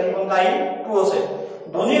असेल तरी पण काही ट्रू असेल.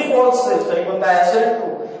 दोन्ही फॉल्स असेल तरी पण काय असेल ट्रू.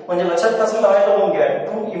 म्हणजे लक्षात कसं ठेवायचं बघून घ्या.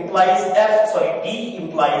 True implies F D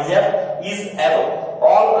implies F is F.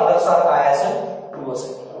 All others R काय असेल ट्रू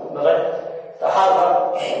असेल. बरोबर.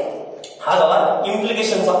 हा झाला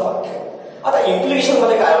इम्प्लिकेशनचा पार्ट. आता इम्प्लिकेशन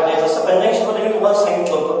मध्ये काय होते जसं कंजंक्शन मध्ये मी तुम्हाला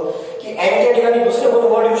सांगितलं होतं की अँडच्या ठिकाणी दुसरे पण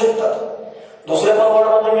वर्ड येऊ शकतात. दुसरे पण वर्ड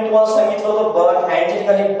मध्ये मी तुम्हाला सांगितलं होतं बट अँडच्या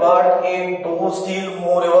ठिकाणी बट एट डो स्टील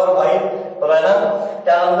मोर एव्हर व्हाईल. बरोबर आहे ना.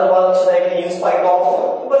 त्यानंतर मला लक्षात आहे की इन स्पाइट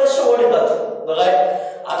ऑफ बरेचसे वर्ड येतात. बरोबर आहे.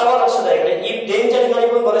 आता मला लक्षात आहे की इफ देनच्या ठिकाणी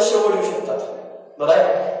पण बरेचसे वर्ड येऊ शकतात. बरोबर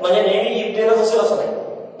आहे. म्हणजे नेहमी इफ देनच असेल असं नाही.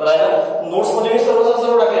 बरोबर आहे ना. नोट्स मध्ये मी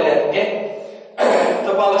सर्व टाकलेले आहेत. ओके.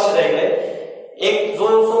 तर पहा लक्षात आहे इकडे एक जो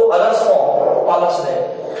अदर फॉर्म पहा लक्षात आहे.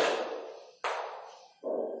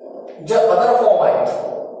 जे अदर फॉर्म आहेत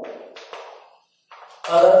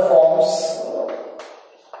other forms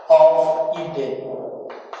of if then.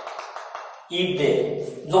 If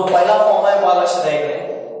then जो पहिला फॉर्म आहे पहा लक्षात आहे इकडे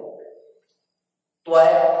तो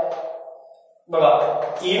आहे बघा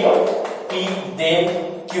इफ पी देन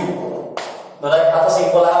क्यू. बरोबर. आता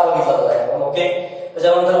सिंपल हा बघितला आहे. ओके.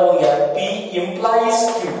 त्याच्यानंतर बघून घ्या पी इम्प्लाइज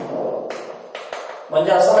क्यू.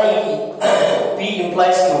 म्हणजे असं नाही की पी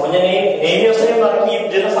इम्प्लाइज क्यू म्हणजे नेहमी असं नाही म्हणणार की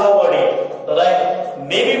इफ देनच हा वर्ड आहे. Right.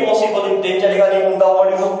 May be possible if देनच्या ठिकाणी कोणता वर्ड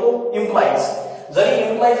येऊ शकतो इम्प्लाइज. जरी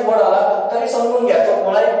इम्प्लाइज वर्ड आला तरी समजून घ्या तो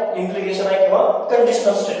कोण आहे इम्प्लिकेशन आहे किंवा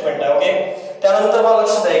कंडिशनल स्टेटमेंट आहे. ओके. त्यानंतर मला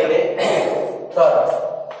लक्षात आहे इकडे third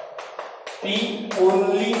P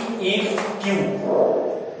only if Q.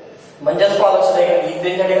 म्हणजेच मला लक्षात आहे इफ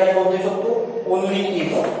देनच्या ठिकाणी कोणते येऊ शकतो ओनली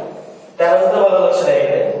इफ. त्यानंतर मला लक्षात आहे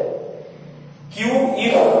इकडे क्यू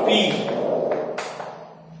इफ पी.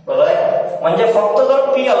 बरोबर आहे. म्हणजे फक्त जर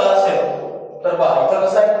पी आला असेल तर पहा इथं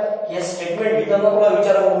कसं आहे हे स्टेटमेंट लिहिताना तुला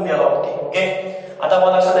विचार करून द्यायला लागते. ओके. आता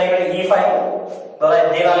मला लक्षात आहे इकडे इफ आहे. बरोबर आहे.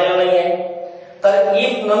 देन आलेलं नाहीये तर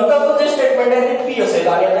इफ नंतरचं जे स्टेटमेंट आहे ते पी असेल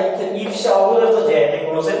आणि आता इथे इफच्या अगोदरचं जे आहे ते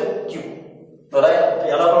कोण असेल क्यू. बरोबर,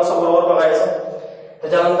 याला पण असं बरोबर बघायचं.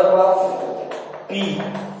 त्याच्यानंतर बघा P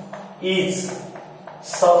is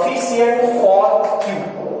sufficient for Q.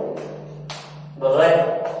 बरोबर आहे.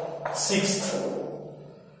 6th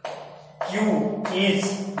Q is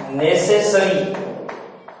necessary,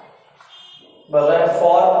 बरोबर आहे,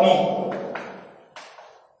 फॉर P.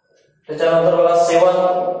 त्याच्यानंतर बघा 7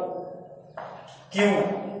 Q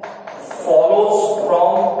follows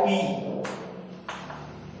from P.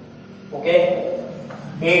 Okay.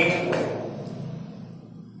 8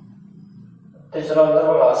 त्याच्यानंतर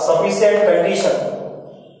बघा sufficient condition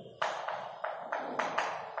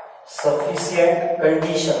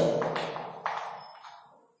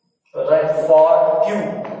right for Q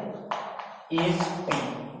is P.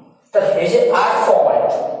 तर हे जे 8 फॉर्म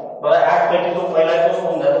आहेत, बघा 8 पैकी जो पहिला आहे तो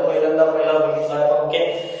सोडून द्या, पहिला बघितला आहे. ओके.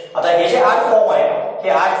 आता हे जे 8 फॉर्म आहेत, हे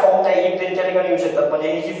 8 फॉर्म त्या इफ देनच्या ठिकाणी येऊ शकतात.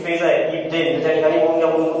 म्हणजे ही जी फ्रेज आहे इफ देन, त्या ठिकाणी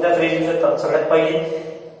कोणत्या फ्रेज येऊ शकतात. सगळ्यात पहिली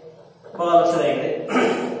कोणा लक्ष द्या इकडे,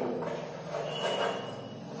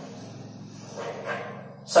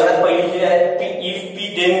 सगळ्यात पहिली जी आहे ती if P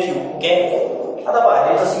then Q. Okay. आता पहा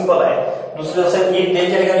हे तर सिंपल आहे. दुसरं असेल इफ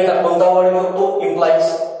देनच्या ठिकाणी कोणता वर्ड येऊ शकतो,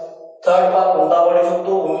 इम्प्लाइज. थर्ड पार्ट कोणता वर्ड येऊ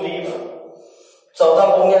शकतो, ओनली इफ. चौथा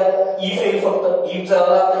बघूया इफ येईल फक्त. इफ जर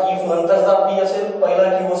आला तर इफ नंतरचा पी असेल,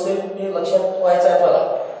 पहिला क्यू असेल, हे लक्षात ठेवायचं आहे आपल्याला.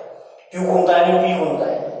 क्यू कोणता आहे आणि पी कोणता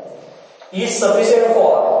आहे. इज सफिशियंट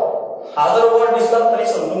फॉर, हा जर वर्ड दिसला तरी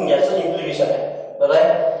समजून घ्यायचं इम्प्लिकेशन आहे. बरोबर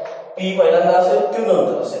आहे. पी पहिल्यांदा असेल, क्यू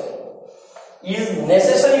नंतर असेल. इज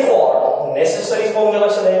नेसेसरी फॉर, नेसेसरी पाहून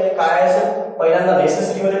लक्षात आहे काय असेल, पहिल्यांदा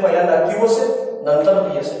नेसेसरी मध्ये पहिल्यांदा क्यू असेल, नंतर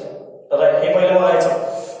पी असेल. बरोबर, हे पहिले म्हणायचं.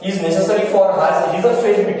 इज नेसेसरी फॉर, हा ही जर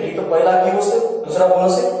फ्रेज भेटली तर पहिला क्यू असेल, दुसरा कोण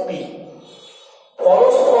असेल, पी.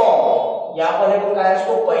 फॉलोज फ्रॉम, यामध्ये पण काय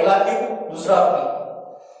असतो, पहिला क्यू, दुसरा पी.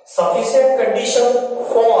 सफिशियंट कंडिशन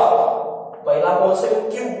फॉर, पहिला कोण असेल,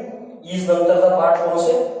 क्यू. इज नंतरचा पार्ट कोण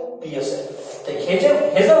असेल, पी असेल. तर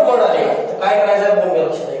हे जर वर्ड आले तर काय करायचं आहे बघून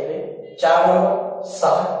लक्षात आहे. 4 नंबर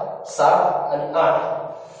 6, 7 आणि 8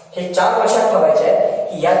 हे 4 लक्षात ठेवायचे आहे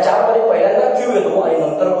की या 4 मध्ये पहिल्यांदा क्यू येतो आणि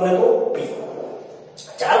नंतर कोण येतो, पी.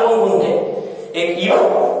 4 कोणते, एक इफ,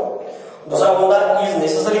 दुसरा कोणता इज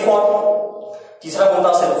नेसेसरी फॉर, तिसरा कोणता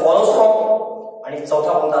असेल फॉलोज फ्रॉम आणि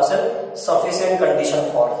चौथा कोणता असेल सफिशियंट कंडिशन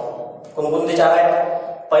फॉर. कोणकोणते 4 आहेत.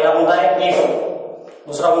 पहिला कोणता आहे इफ,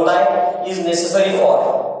 दुसरा कोणता आहे इज नेसेसरी फॉर,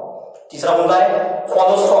 तिसरा कोणता आहे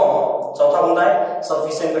फॉलोज फ्रॉम, चौथा कोणता आहे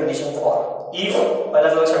सफिशियंट कंडिशन फॉर. इफ पहिला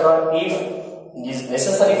लक्षात ठेवा, if is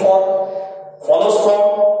necessary for, follows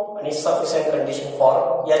from आणि सफिशियंट कंडिशन फॉर.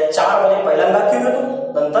 या 4 मध्ये पहिल्यांदा क्यू येतो,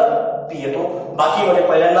 नंतर पी येतो. बाकी मध्ये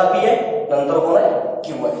पहिल्यांदा पी आहे, नंतर कोण आहे,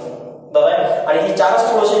 क्यू आहे. बरोबर आहे. आणि ही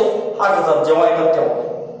 4च थोडेसे हार्ड होतात जेव्हा येतात तेव्हा.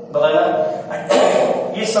 बरोबर ना.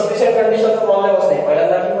 ही सफिशियंट कंडिशनचा प्रॉब्लेमच नाही.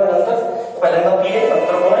 पहिल्यांदा क्यू आहे, नंतर पहिल्यांदा पी आहे,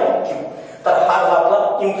 नंतर कोण आहे, क्यू. तर हा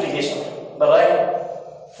आपला इम्प्लिकेशन. बरोबर आहे.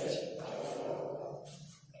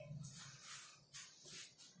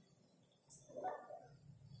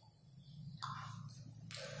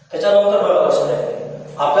 त्याच्यानंतर बघा लक्षात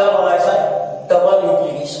आहे आपल्याला बघायचा आहे डबल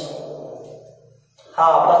इम्प्लिकेशन. हा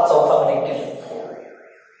आपला चौथा कनेक्टिव्ह.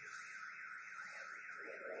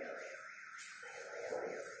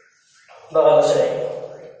 बघा लक्षात आहे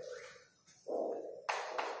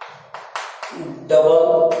डबल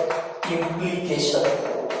इम्प्लिकेशन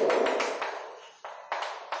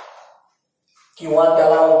किंवा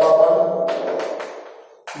त्याला म्हणतो आपण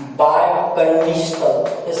बाय कंडिशनल.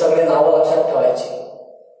 हे सगळे नावं लक्षात ठेवायची.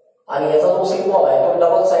 आणि याचा जो सिम्बॉल आहे तो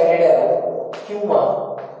डबल साइडेड एरो किंवा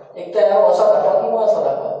एक तर एरो असा दाखवा किंवा असा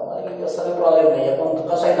दाखवा. आणि सगळे प्रॉब्लेम नाही, आपण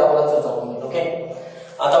कसाही दाखवायचं जाऊन. ओके.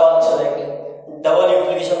 आता लक्षात आहे डबल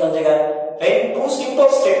इम्प्लिकेशन म्हणजे काय. when two simple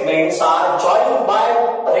statements are joined by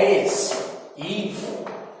phrase if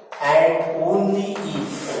and only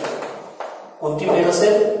if. कोणती फ्रेज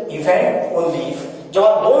असेल, if and only if.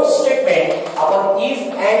 जेव्हा दोन स्टेटमेंट आपण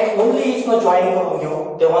इफ अँड ओनली इफ न जॉईन करून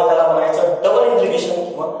घेऊ तेव्हा त्याला म्हणायचं डबल इम्प्लिकेशन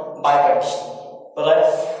किंवा बाय कंडिशन. बरोबर.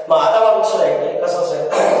 मग आता मला लक्षात आहे कसं असेल,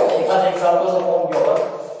 एखादं एक्झाम्पल समजून घेऊ आपण.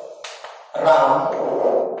 राम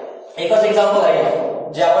एकच एक्झाम्पल आहे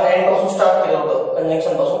जे आपण एंड पासून स्टार्ट केलं होतं,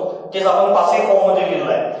 कंजंक्शन पासून. तेच आपण पासिव्ह फॉर्म मध्ये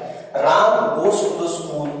लिहिलं आहे. Ram goes to the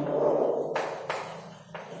school.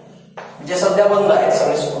 जे सध्या बंद आहेत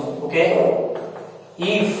सगळे school. Okay.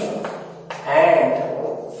 If and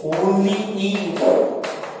only if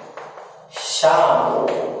Shyam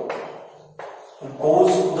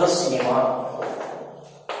goes to the cinema.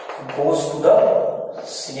 Goes to the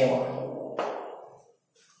cinema.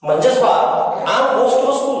 म्हणजेच पहा Ram goes to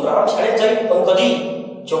the school, Ram शाळेत जाईल, पण कधी,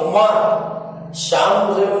 जेव्हा श्याम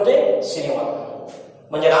कुठे म्हणते सिनेमा.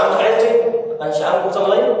 म्हणजे राम शाळेत जाईल आणि श्याम कुठं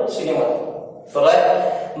जाईल सिनेमा. बरोबर.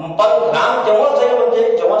 पण राम तेव्हा जाईल म्हणजे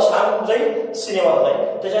जेव्हा श्याम जाईल सिनेमाला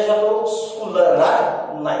जाईल, त्याच्याशिवाय तो स्कूलला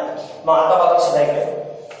जाणार नाही. मग आता मला लक्षात आहे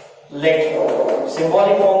लेट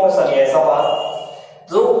सिम्बॉलिक फॉर्म कसा लिहायचा पहा.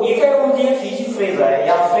 जो if and only he G phrase आहे,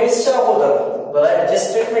 या फ्रेजच्या अगोदर बरोबर जे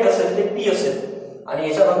स्टेटमेंट असेल ते पी असेल आणि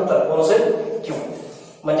याच्यानंतर कोण असेल क्यू.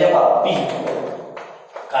 म्हणजे पहा पी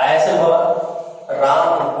काय असेल बघा,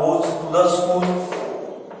 Ram goes to the school.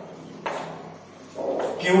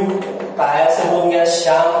 Q काय असेल बघून घ्या,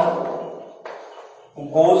 Shyam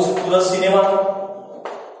goes to the cinema.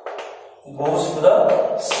 Goes to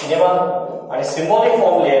the cinema. आणि सिम्बॉलिक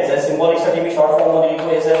फॉर्म लिहायचा आहे. सिम्बॉलिक साठी मी शॉर्ट फॉर्म मध्ये लिहितो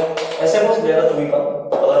एसएमएस लिहिला तुम्ही पण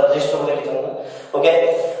रजिस्टर मध्ये लिहितो. Okay.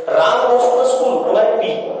 Ram goes to the school बरोबर पी.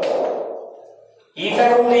 इफ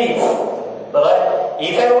अँड ओनली बरोबर.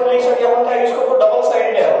 इफ अँड ओनली साठी आपण काय यूज करतो, double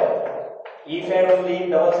sided arrow. If and only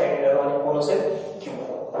double sided arrow आणि कोण असेल क्यू.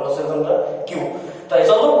 कोण असेल समजा क्यू. तर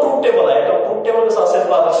याचा जो ट्रूथ टेबल आहे तो ट्रूथ टेबल कसा असेल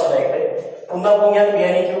बघा लक्षात आहे इकडे. पुन्हा बघून घ्या पी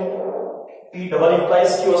आणि Q. P double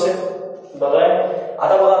implies Q असेल बरोबर आहे.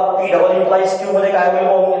 आता बघा पी डबल इम्प्लाइज क्यू मध्ये काय होईल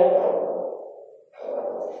बघून घ्या.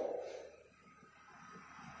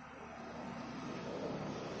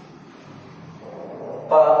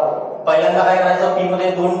 पहिल्यांदा काय करायचं, पी मध्ये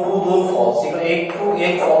 2 ट्रू 2 फॉल्स. इकडे 1 ट्रू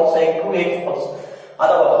 1 फॉल्स, 1 ट्रू 1 फॉल्स.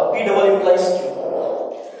 आता बघा P double implies Q.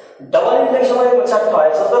 Double implication मध्ये लक्षात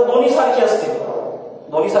ठेवायचं तर दोन्ही सारखे असतील.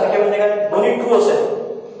 दोन्ही सारखे म्हणजे काय, दोन्ही ट्रू असेल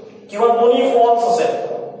किंवा दोन्ही फॉल्स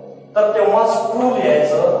असेल तर तेव्हाच ट्रू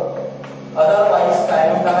लिहायचं, अदरवाईज काय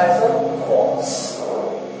टाकायचं फॉल्स.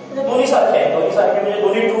 म्हणजे दोन्ही सारखे आहे. दोन्ही सारखे म्हणजे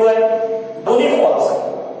दोन्ही ट्रू आहे, दोन्ही फॉल्स आहे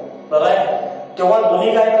बरोबर आहे. तेव्हा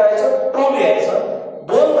दोन्ही काय करायचं, ट्रू लिहायचं.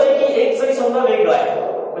 दोन पैकी एक जरी समजा वेगळं आहे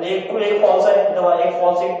म्हणजे 1 ट्रू 1 फॉल्स आहे तेव्हा 1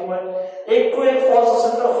 फॉल्स 1 ट्रू आहे. 1 ट्रू 1 फॉल्स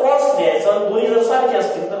असेल तर फॉल्स लिहायचं. दोन्ही जर सारखे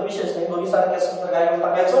असतील तर विशेष नाही. दोन्ही सारखे असतील तर काय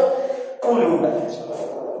टाकायचं, ट्रू लिहून टाकायचं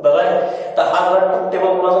बरोबर आहे. तर हा जरा ट्रूथ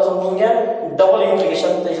टेबल कोणाचा समजून घ्या. डबल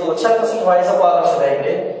इम्प्लिकेशन त्याच्या लक्षात कसं ठेवायचं पहा लक्षात आहे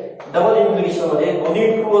इकडे. डबल इम्प्लिकेशन मध्ये दोन्ही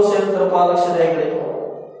ट्रू असेल तर पहा लक्षात आहे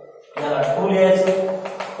इकडे याला ट्रू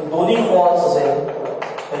लिहायचं. दोन्ही फॉल्स असेल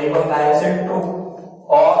तरी पण काय असेल ट्रू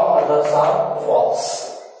और अदर्स आर फॉल्स.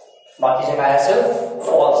 बाकीचे काय असेल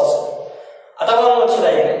फॉल्स असेल. आता मला लक्षात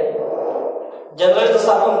आहे इकडे जनरली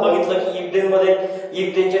जसं आपण बघितलं की इफ देन मध्ये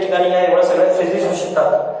इफ देनच्या ठिकाणी या एवढ्या सगळ्या फ्रेजेस होऊ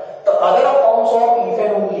शकतात. तर other forms of if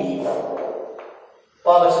and only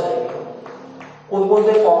पहा लक्षात आहे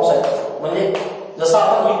कोणकोणते फॉर्म्स आहेत. म्हणजे जसं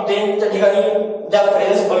आपण इफ देनच्या ठिकाणी ज्या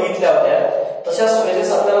फ्रेजेस बघितल्या होत्या तशाच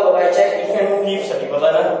फ्रेजेस आपल्याला बघायच्या इफ अँड ओनली साठी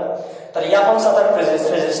बरोबर ना. तर या पण 7-8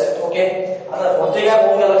 फ्रेजेस आहेत. ओके. आता होते काय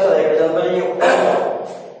बघून घ्या लक्षात आहे जनरली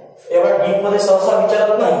एवढ्या डीप मध्ये सहसा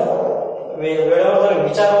विचारत नाही. वेळेवर जर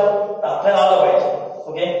विचार आपल्याला आला पाहिजे.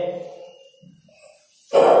 ओके.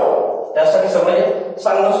 त्यासाठी सगळे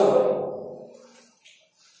सांगणं सुरू आहे.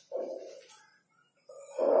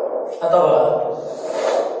 आता बघा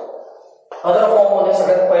अदर फॉर्म मध्ये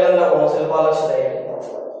सगळ्यात पहिल्यांदा कोण असेल पहा लक्षात आहे.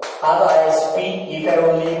 आता आहे P if and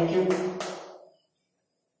only Q.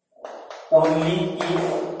 Only if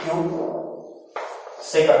Q.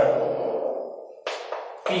 Second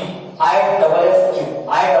P I double F Q.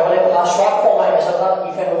 I double F हा शॉर्ट फॉर्म आहे कशाचा,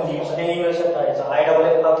 इफ अँड ओनली साठी नेहमी लक्षात ठेवायचा. आय डबल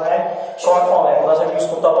एफ हा काय शॉर्ट फॉर्म आहे कोणासाठी यूज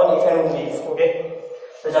करतो आपण इफ अँड ओनली. ओके.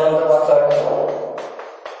 त्याच्यानंतर वाटतं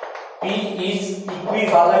P is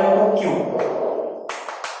equivalent to Q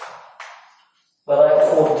बरोबर.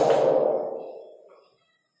 Fourth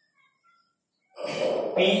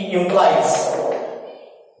P implies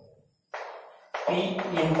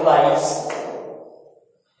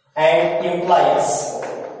and implies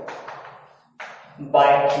by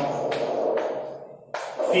Q.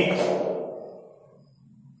 Fifth,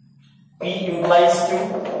 P implies Q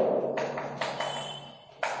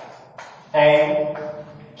and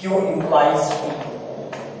Q implies P.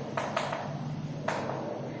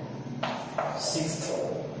 Sixth,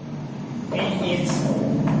 P is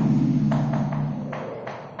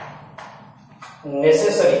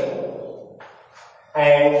necessary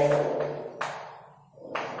and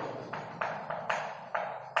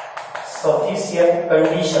sufficient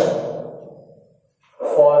condition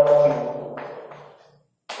for Q.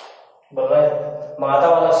 बरोबर. मग आता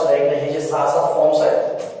मला लक्षात आहे की हे जे 6 फॉर्म्स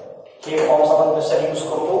आहेत हे फॉर्म्स आपण कशासाठी यूज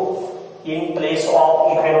करतो, in place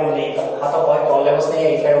of if and only. हा तर पॉईंट प्रॉब्लेमच नाही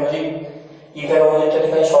आहे. If and only, if and ओनलीच्या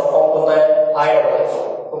ठिकाणी शॉर्ट फॉर्म कोणता आहे, आय डबल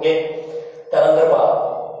एफ. ओके. त्यानंतर पहा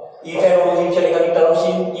इफ अँड ओनलीच्या ठिकाणी टर्म्स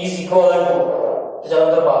इज इक्वल टू.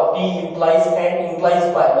 त्याच्यानंतर पहा P implies and implies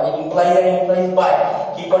bye, म्हणजे इम्प्लाइज अँड इम्प्लाइज बाय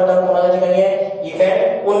ही पण टर्म कोणाच्या ठिकाणी आहे, if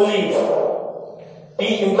and only. P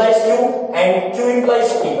implies Q and Q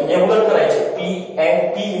implies P, म्हणजे उलट करायचे.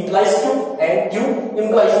 P implies Q and Q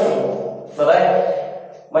implies P. बरोबर आहे.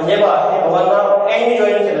 म्हणजे बघा हे दोघांना एंड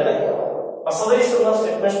जॉईन केलेलं आहे. असं जरी समजा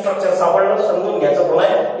स्टेटमेंट स्ट्रक्चर सापडलं समजून घ्यायचं पुन्हा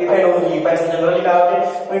if and only. If and generally काय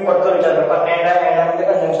होते तुम्ही पटकन विचार करता अँड आहे अँड म्हणजे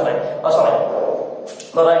कंजंक्शन आहे असं नाही.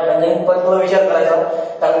 बरोबर कंजंक्शन पण विचार करायचा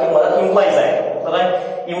कारण की मराठी इम्प्लाइज आहे.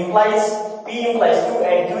 बरोबर implies P implies Q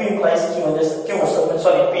and Q implies की म्हणजे क्यू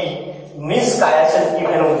सॉरी पी मीन्स काय असेल इफ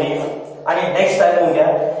अँड ओनली. आणि नेक्स्ट टाइप होऊन घ्या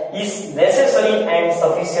is necessary and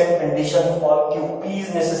sufficient condition for Q. P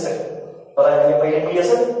is necessary. बरोबर म्हणजे पहिले पी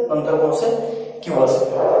असेल नंतर कोण असेल क्यू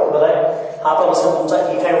असेल. बरोबर हा पण असेल तुमचा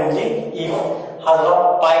इफ अँड ओनली इफ. हा झाला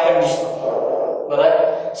बाय कंडिशन.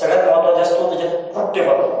 बरोबर सगळ्यात महत्त्वाचे असतो त्याच्यात ट्रूथ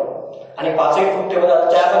टेबल आणि पाचही ट्रूथ टेबल.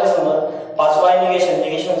 चार मध्ये समजा पाचवा आहे निगेशन.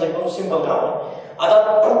 निगेशनचं एकदम सिंपल काम आहे.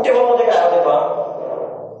 आता ट्रूथ टेबल मध्ये काय होते पहा.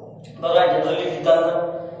 बघा जनरली लिहिताना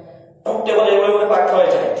ट्रूथ टेबल एवढे पाठ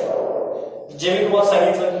ठेवायचे आहेत. जे मी तुम्हाला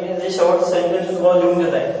सांगितलं की जे शेवटचं सेंटेन्स तुम्हाला लिहून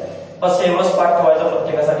देत आहे बस एवढंच पाठ ठेवायचं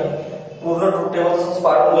प्रत्येकासाठी. पूर्ण ट्रूथ टेबल तसंच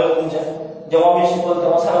पाठ होऊन जाईल तुमच्या. जेव्हा मी शिकवतो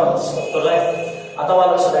तेव्हा सांगा. तर आता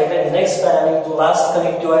मला लक्षात आहे काय नेक्स्ट काय आणि तो लास्ट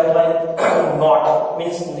कनेक्टिव्ह आहे बाय नॉट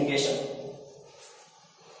मीन्स निगेशन.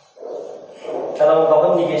 त्याला म्हणतो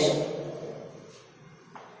आपण निगेशन.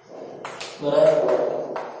 बरोबर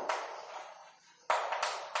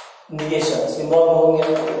निगेशन सिम्बॉल होऊन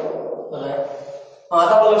गेलं. बरोबर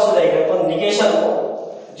आता मला लक्षात आहे काय पण निगेशन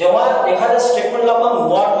जेव्हा एखाद्या स्टेटमेंटला आपण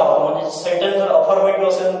नॉट लावतो म्हणजे सेंटेन्स जर अफर्मेटिव्ह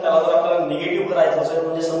असेल त्याला जर आपल्याला निगेटिव्ह करायचं असेल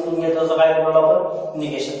म्हणजे समजून घ्यायचं काय बोलतो आपण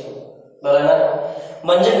निगेशन. बरोबर ना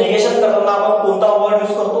म्हणजे निगेशन करताना आपण कोणता वर्ड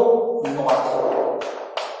यूज करतो नॉट.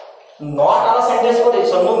 नॉट आला सेंटेन्स मध्ये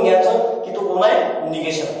समजून घ्यायचं की तो कोण आहे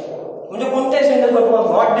निगेशन. म्हणजे कोणत्याही सेंटेन्स मध्ये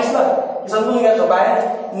तुम्हाला नॉट दिसला की समजून घ्यायचं काय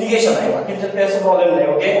निगेशन आहे. बाकीचं काही प्रॉब्लेम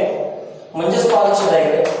नाही. ओके म्हणजेच पाहा लक्षात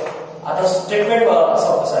आहे. आता स्टेटमेंट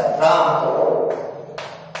असं कसं आहे Ram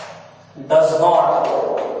does not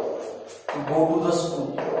go to the school.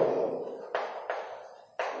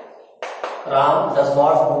 Ram does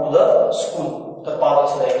not go to the school. तर पाहा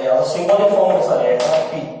लक्षात आहे आता सिंबॉलिक फॉर्म कसा लिहायचा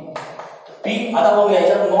पी. पी आता बघूया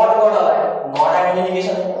याच्यात नॉट वर्ड आलाय. नॉट आहे म्हणजे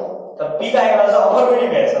निगेशन आहे. तर पी काय करायचं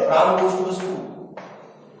अफर्मेटिव्ह घ्यायचं. Ram goes to the school.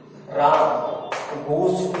 Ram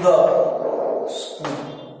goes to the school.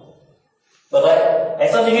 बरोबर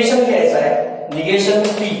याचं निगेशन घ्यायचं आहे. निगेशन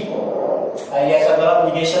पी याचा आपल्याला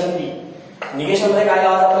निगेशन पी. निगेशन मध्ये काय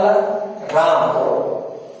लावायचं आपल्याला Ram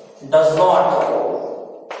does not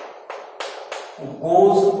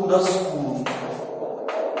goes to the school.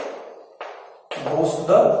 Goes to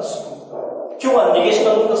the school किंवा निगेशन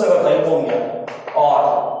अजून कसं करता येईल बघून घ्या. Or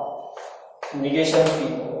negation P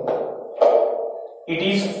it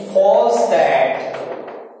is false that.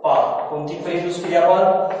 पहा कोणती फ्रेज यूज केली आपण.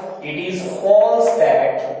 It is false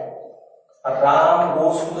that Ram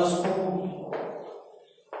goes to the school.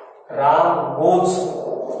 Ram goes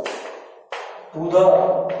to the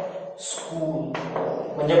school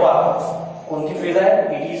म्हणजे पहा कोणती फ्रेज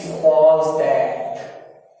आहे इट इज फॉल्स दॅट.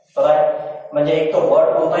 बरोबर म्हणजे एक तो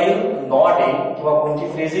वर्ड कोणता येईल नॉट येईल किंवा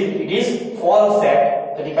कोणती फ्रेज येईल इट इज फॉल्स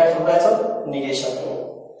दॅट तरी काय शोधायचं निगेशन.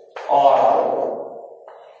 Or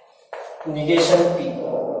negation P.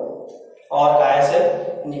 और काय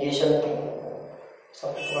असेल निगेशन पी.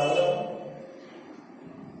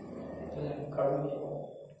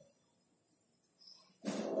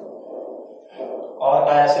 और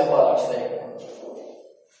काय असेल बघा लक्षात आहे.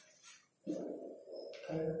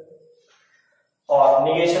 और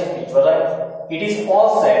निगेशन पी. बरोबर इट इज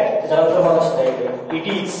फॉल्स दॅट त्याच्यानंतर मला लक्षात आहे it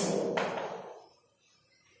is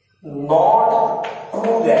not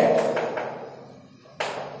true that.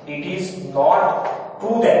 It is not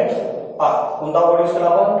true that. हा कोणता वर्ड यूज केला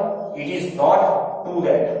आपण it is not true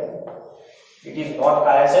that. It is not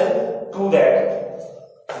काय असेल true that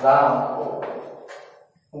Ram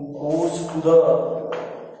goes to the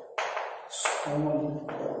school.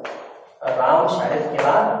 Ram शाळेत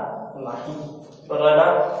गेला नाही. बरोबर ना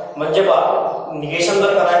म्हणजे पहा निगेशन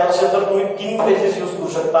जर करायचं असेल तर तुम्ही तीन फ्रेजेस यूज करू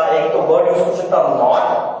शकता. एक तो वर्ड यूज करू शकता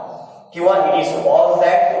नॉट किंवा it is false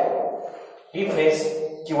that he phrase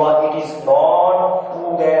किंवा it is not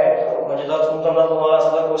true that. म्हणजे जर तुम्हाला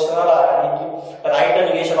असा क्वेश्चन आला की right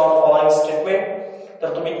a negation of following statement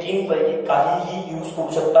तर तुम्ही तीन पैकी काहीही यूज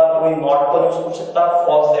करू शकता. तुम्ही नॉट पण यूज करू शकता.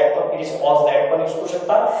 फॉल्स दॅट पण इट इज फॉल्स दॅट पण यूज करू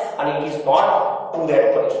शकता आणि it is not true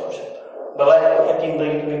that पण यूज करू शकता. बरोबर या तीन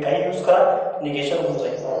पैकी तुम्ही काही यूज करा निगेशन होऊन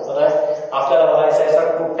जाईल. बरोबर आपल्याला बघायचं आहे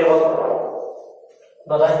सर ट्रूथ टेबल.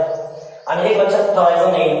 बरोबर आणि एक लक्षात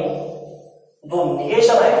ठेवायचं नाही जो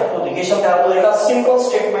निगेशन आहे तो निगेशन काय होतो एका सिंपल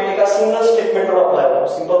स्टेटमेंट एका सिंगल स्टेटमेंटवर अप्लाय होतो.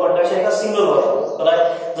 सिंपल म्हटल्यापेक्षा एका सिंगल वर.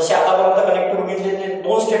 बरोबर जसे आतापर्यंत कनेक्टिव्ह बघितले ते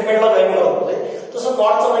दोन स्टेटमेंटला जॉईन करत होते तसं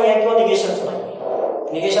नॉटचं नाही आहे किंवा निगेशनचं नाही.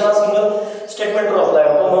 निगेशन हा सिंगल स्टेटमेंटवर अप्लाय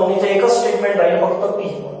होतो म्हणून इथे एकच स्टेटमेंट राहील फक्त पी.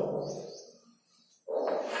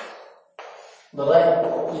 बरोबर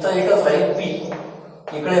आहे. इथं एकच राहील पी,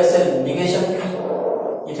 इकडे असेल निगेशन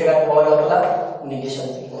पी, इथे काय ठेवायला आपल्याला निगेशन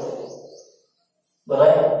पी. बरोबर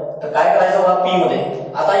आहे. तर काय करायचं बघा पी मध्ये,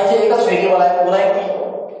 आता इथे एकच व्हेरिएबल आहे पुन्हा एक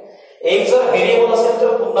पी. एक जर व्हेरिएबल असेल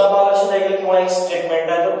तर पुन्हा मला लक्षात येईल किंवा एक स्टेटमेंट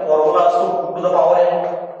आहे तर फॉर्म्युला असतो 2 टू द पॉवर n,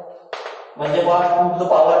 म्हणजे पहा 2 टू द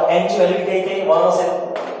पॉवर n ची व्हॅल्यू किती येते 1 असेल,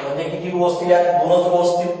 म्हणजे किती रो असतील यात 2च रो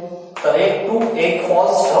असतील, तर एक ट्रू एक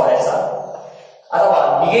फॉल्स ठेवायचा. आता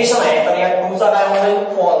पहा निगेशन आहे तर या 2 चा काय होईल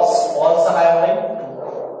फॉल्स, फॉल्स चा काय होईल ट्रू.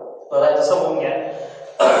 तर जसं बघून घ्या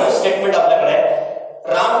स्टेटमेंट आपल्याकडे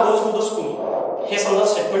आहे Ram goes to the school, हे समजा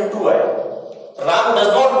स्टेटमेंट ट्रू आहे. Ram does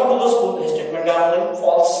not go to the school, हे स्टेटमेंट काय होईल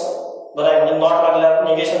फॉल्स. बरं आहे, म्हणजे नॉट लागल्यावर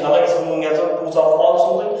निगेशन झालं की समजून घ्यायचं 2 चा फॉल्स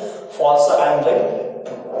होईल, फॉल्स चा काय होईल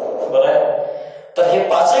ट्रू. बरं आहे. तर हे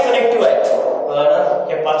पाचही कनेक्टिव्ह आहेत. बरं ना,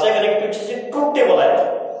 हे पाचही कनेक्टिव्हचे जे ट्रूथ टेबल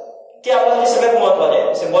आहेत ते आपल्याला सगळ्यात महत्त्वाचे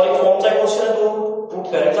आहे. सिम्बॉलिक फॉर्मचा क्वेश्चन आहे तो, ट्रूथ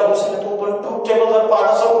व्हॅल्यूचा क्वेश्चन आहे तो, पण ट्रूथ टेबल जर पाठ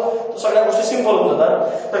असेल तर सगळ्या गोष्टी सिंपल होऊन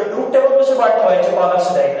जातात. तर ट्रूथ टेबल कसे पाठ ठेवायचे पाहा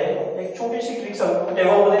लक्षात आहे. एक छोटीशी ट्रिक सांगतो.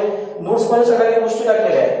 टेबलमध्ये नोट्स मध्ये सगळ्या गोष्टी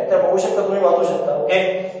टाकलेल्या आहेत, त्या बघू शकता तुम्ही, वाचू शकता. ओके,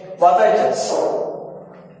 वाचायचेच.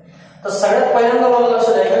 तर सगळ्यात पहिल्यांदा मला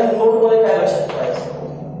लक्षात आहे की नोट मध्ये काय लक्षात ठेवायचं.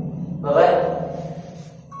 बरोबर आहे.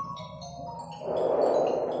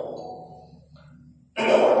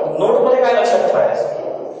 नोट मध्ये काय लक्षात ठेवायचं.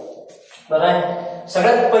 बरं आहे.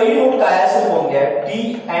 सगळ्यात पहिली नोट काय असेल बघून घ्या,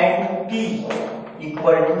 T and T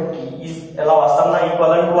equal to T is, याला वाचताना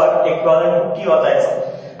इक्वलन टू टी वाचायचं.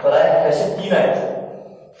 बरं आहे. असे 3 आहेत,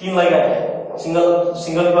 3 लाईन आहेत,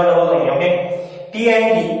 सिंगल किंवा डबल नाही. Okay, T and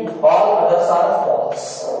T all others R false,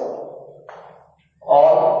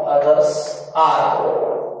 all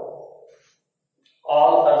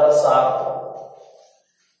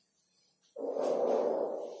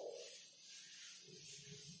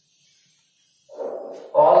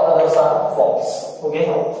others are false. Okay,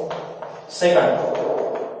 second,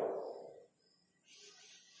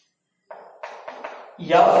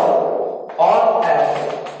 f or f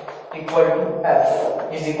equal to f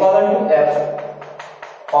is equivalent to f,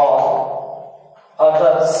 all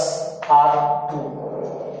others are true.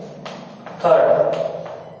 Third,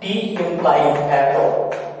 T implies F,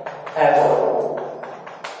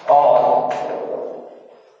 all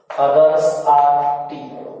others are T.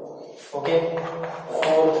 Okay.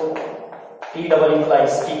 Fourth, T double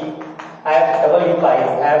implies T, F double implies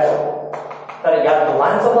F. तर या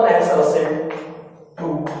दोघांचा पण answer असेल true.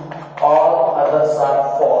 All others are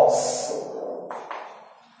false.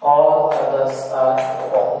 All others are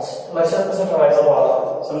false. लक्षात कसं ठेवायचं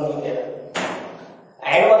मला समजून घ्या.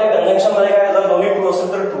 अँड मध्ये कंजंक्शन मध्ये काय जर दोन्ही ट्रू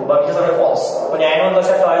असेल तर ट्रू, बाकी सगळे फॉल्स. म्हणजे अँड मध्ये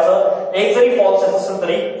लक्षात ठेवायचं एक जरी फॉल्स असेल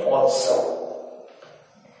तरी फॉल्स.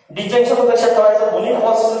 डिजंक्शन मध्ये लक्षात ठेवायचं दोन्ही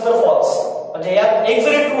फॉल्स असेल तर फॉल्स, म्हणजे यात एक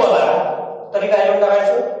जरी ट्रू आला तरी काय लिहून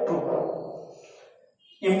टाकायचं ट्रू.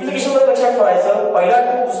 इम्प्लिकेशन मध्ये लक्षात ठेवायचं पहिला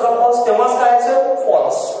ट्रू दुसरा फॉल्स तेव्हाच काय असेल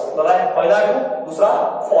फॉल्स. बरोबर आहे. पहिला ट्रू दुसरा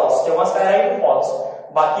फॉल्स तेव्हाच काय राहील फॉल्स,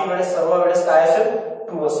 बाकी वेळेस सर्व वेळेस काय असेल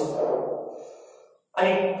ट्रू असेल.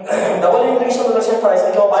 आणि डबल इम्प्लिकेशन मध्ये लक्षात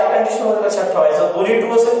ठेवायचं किंवा बाय कंडिशन मध्ये लक्षात ठेवायचं दोन्ही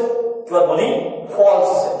ट्रू असेल किंवा दोन्ही फॉल्स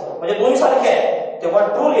असेल, म्हणजे दोन्ही सारखे आहे तेव्हा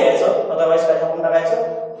ट्रू लिहायचं, अदरवाइज काय टाकून टाकायचं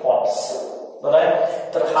फॉल्स. बरोबर आहे.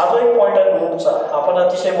 तर हा जो एक पॉइंट आहे नोटचा हा पण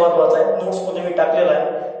अतिशय महत्वाचा आहे. नोट्स मध्ये मी टाकलेला आहे,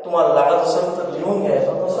 तुम्हाला लागत असेल तर लिहून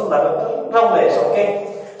घ्यायचं, नसेल लागत तर राहून द्यायचं. ओके,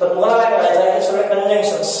 तर तुम्हाला काय करायचं आहे हे सगळे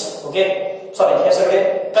कंजंक्शन्स, ओके सॉरी हे सगळे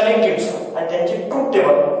कनेक्टिव्ह आणि त्यांची ट्रूथ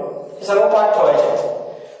टेबल हे सगळं पाठ ठेवायचे.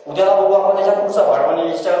 उद्याला बघू आपण त्याच्या पुढचा पाठ,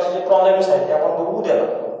 म्हणजे जे प्रॉब्लेम्स आहेत ते आपण बघू उद्याला.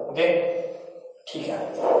 ओके, ठीक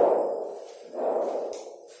आहे.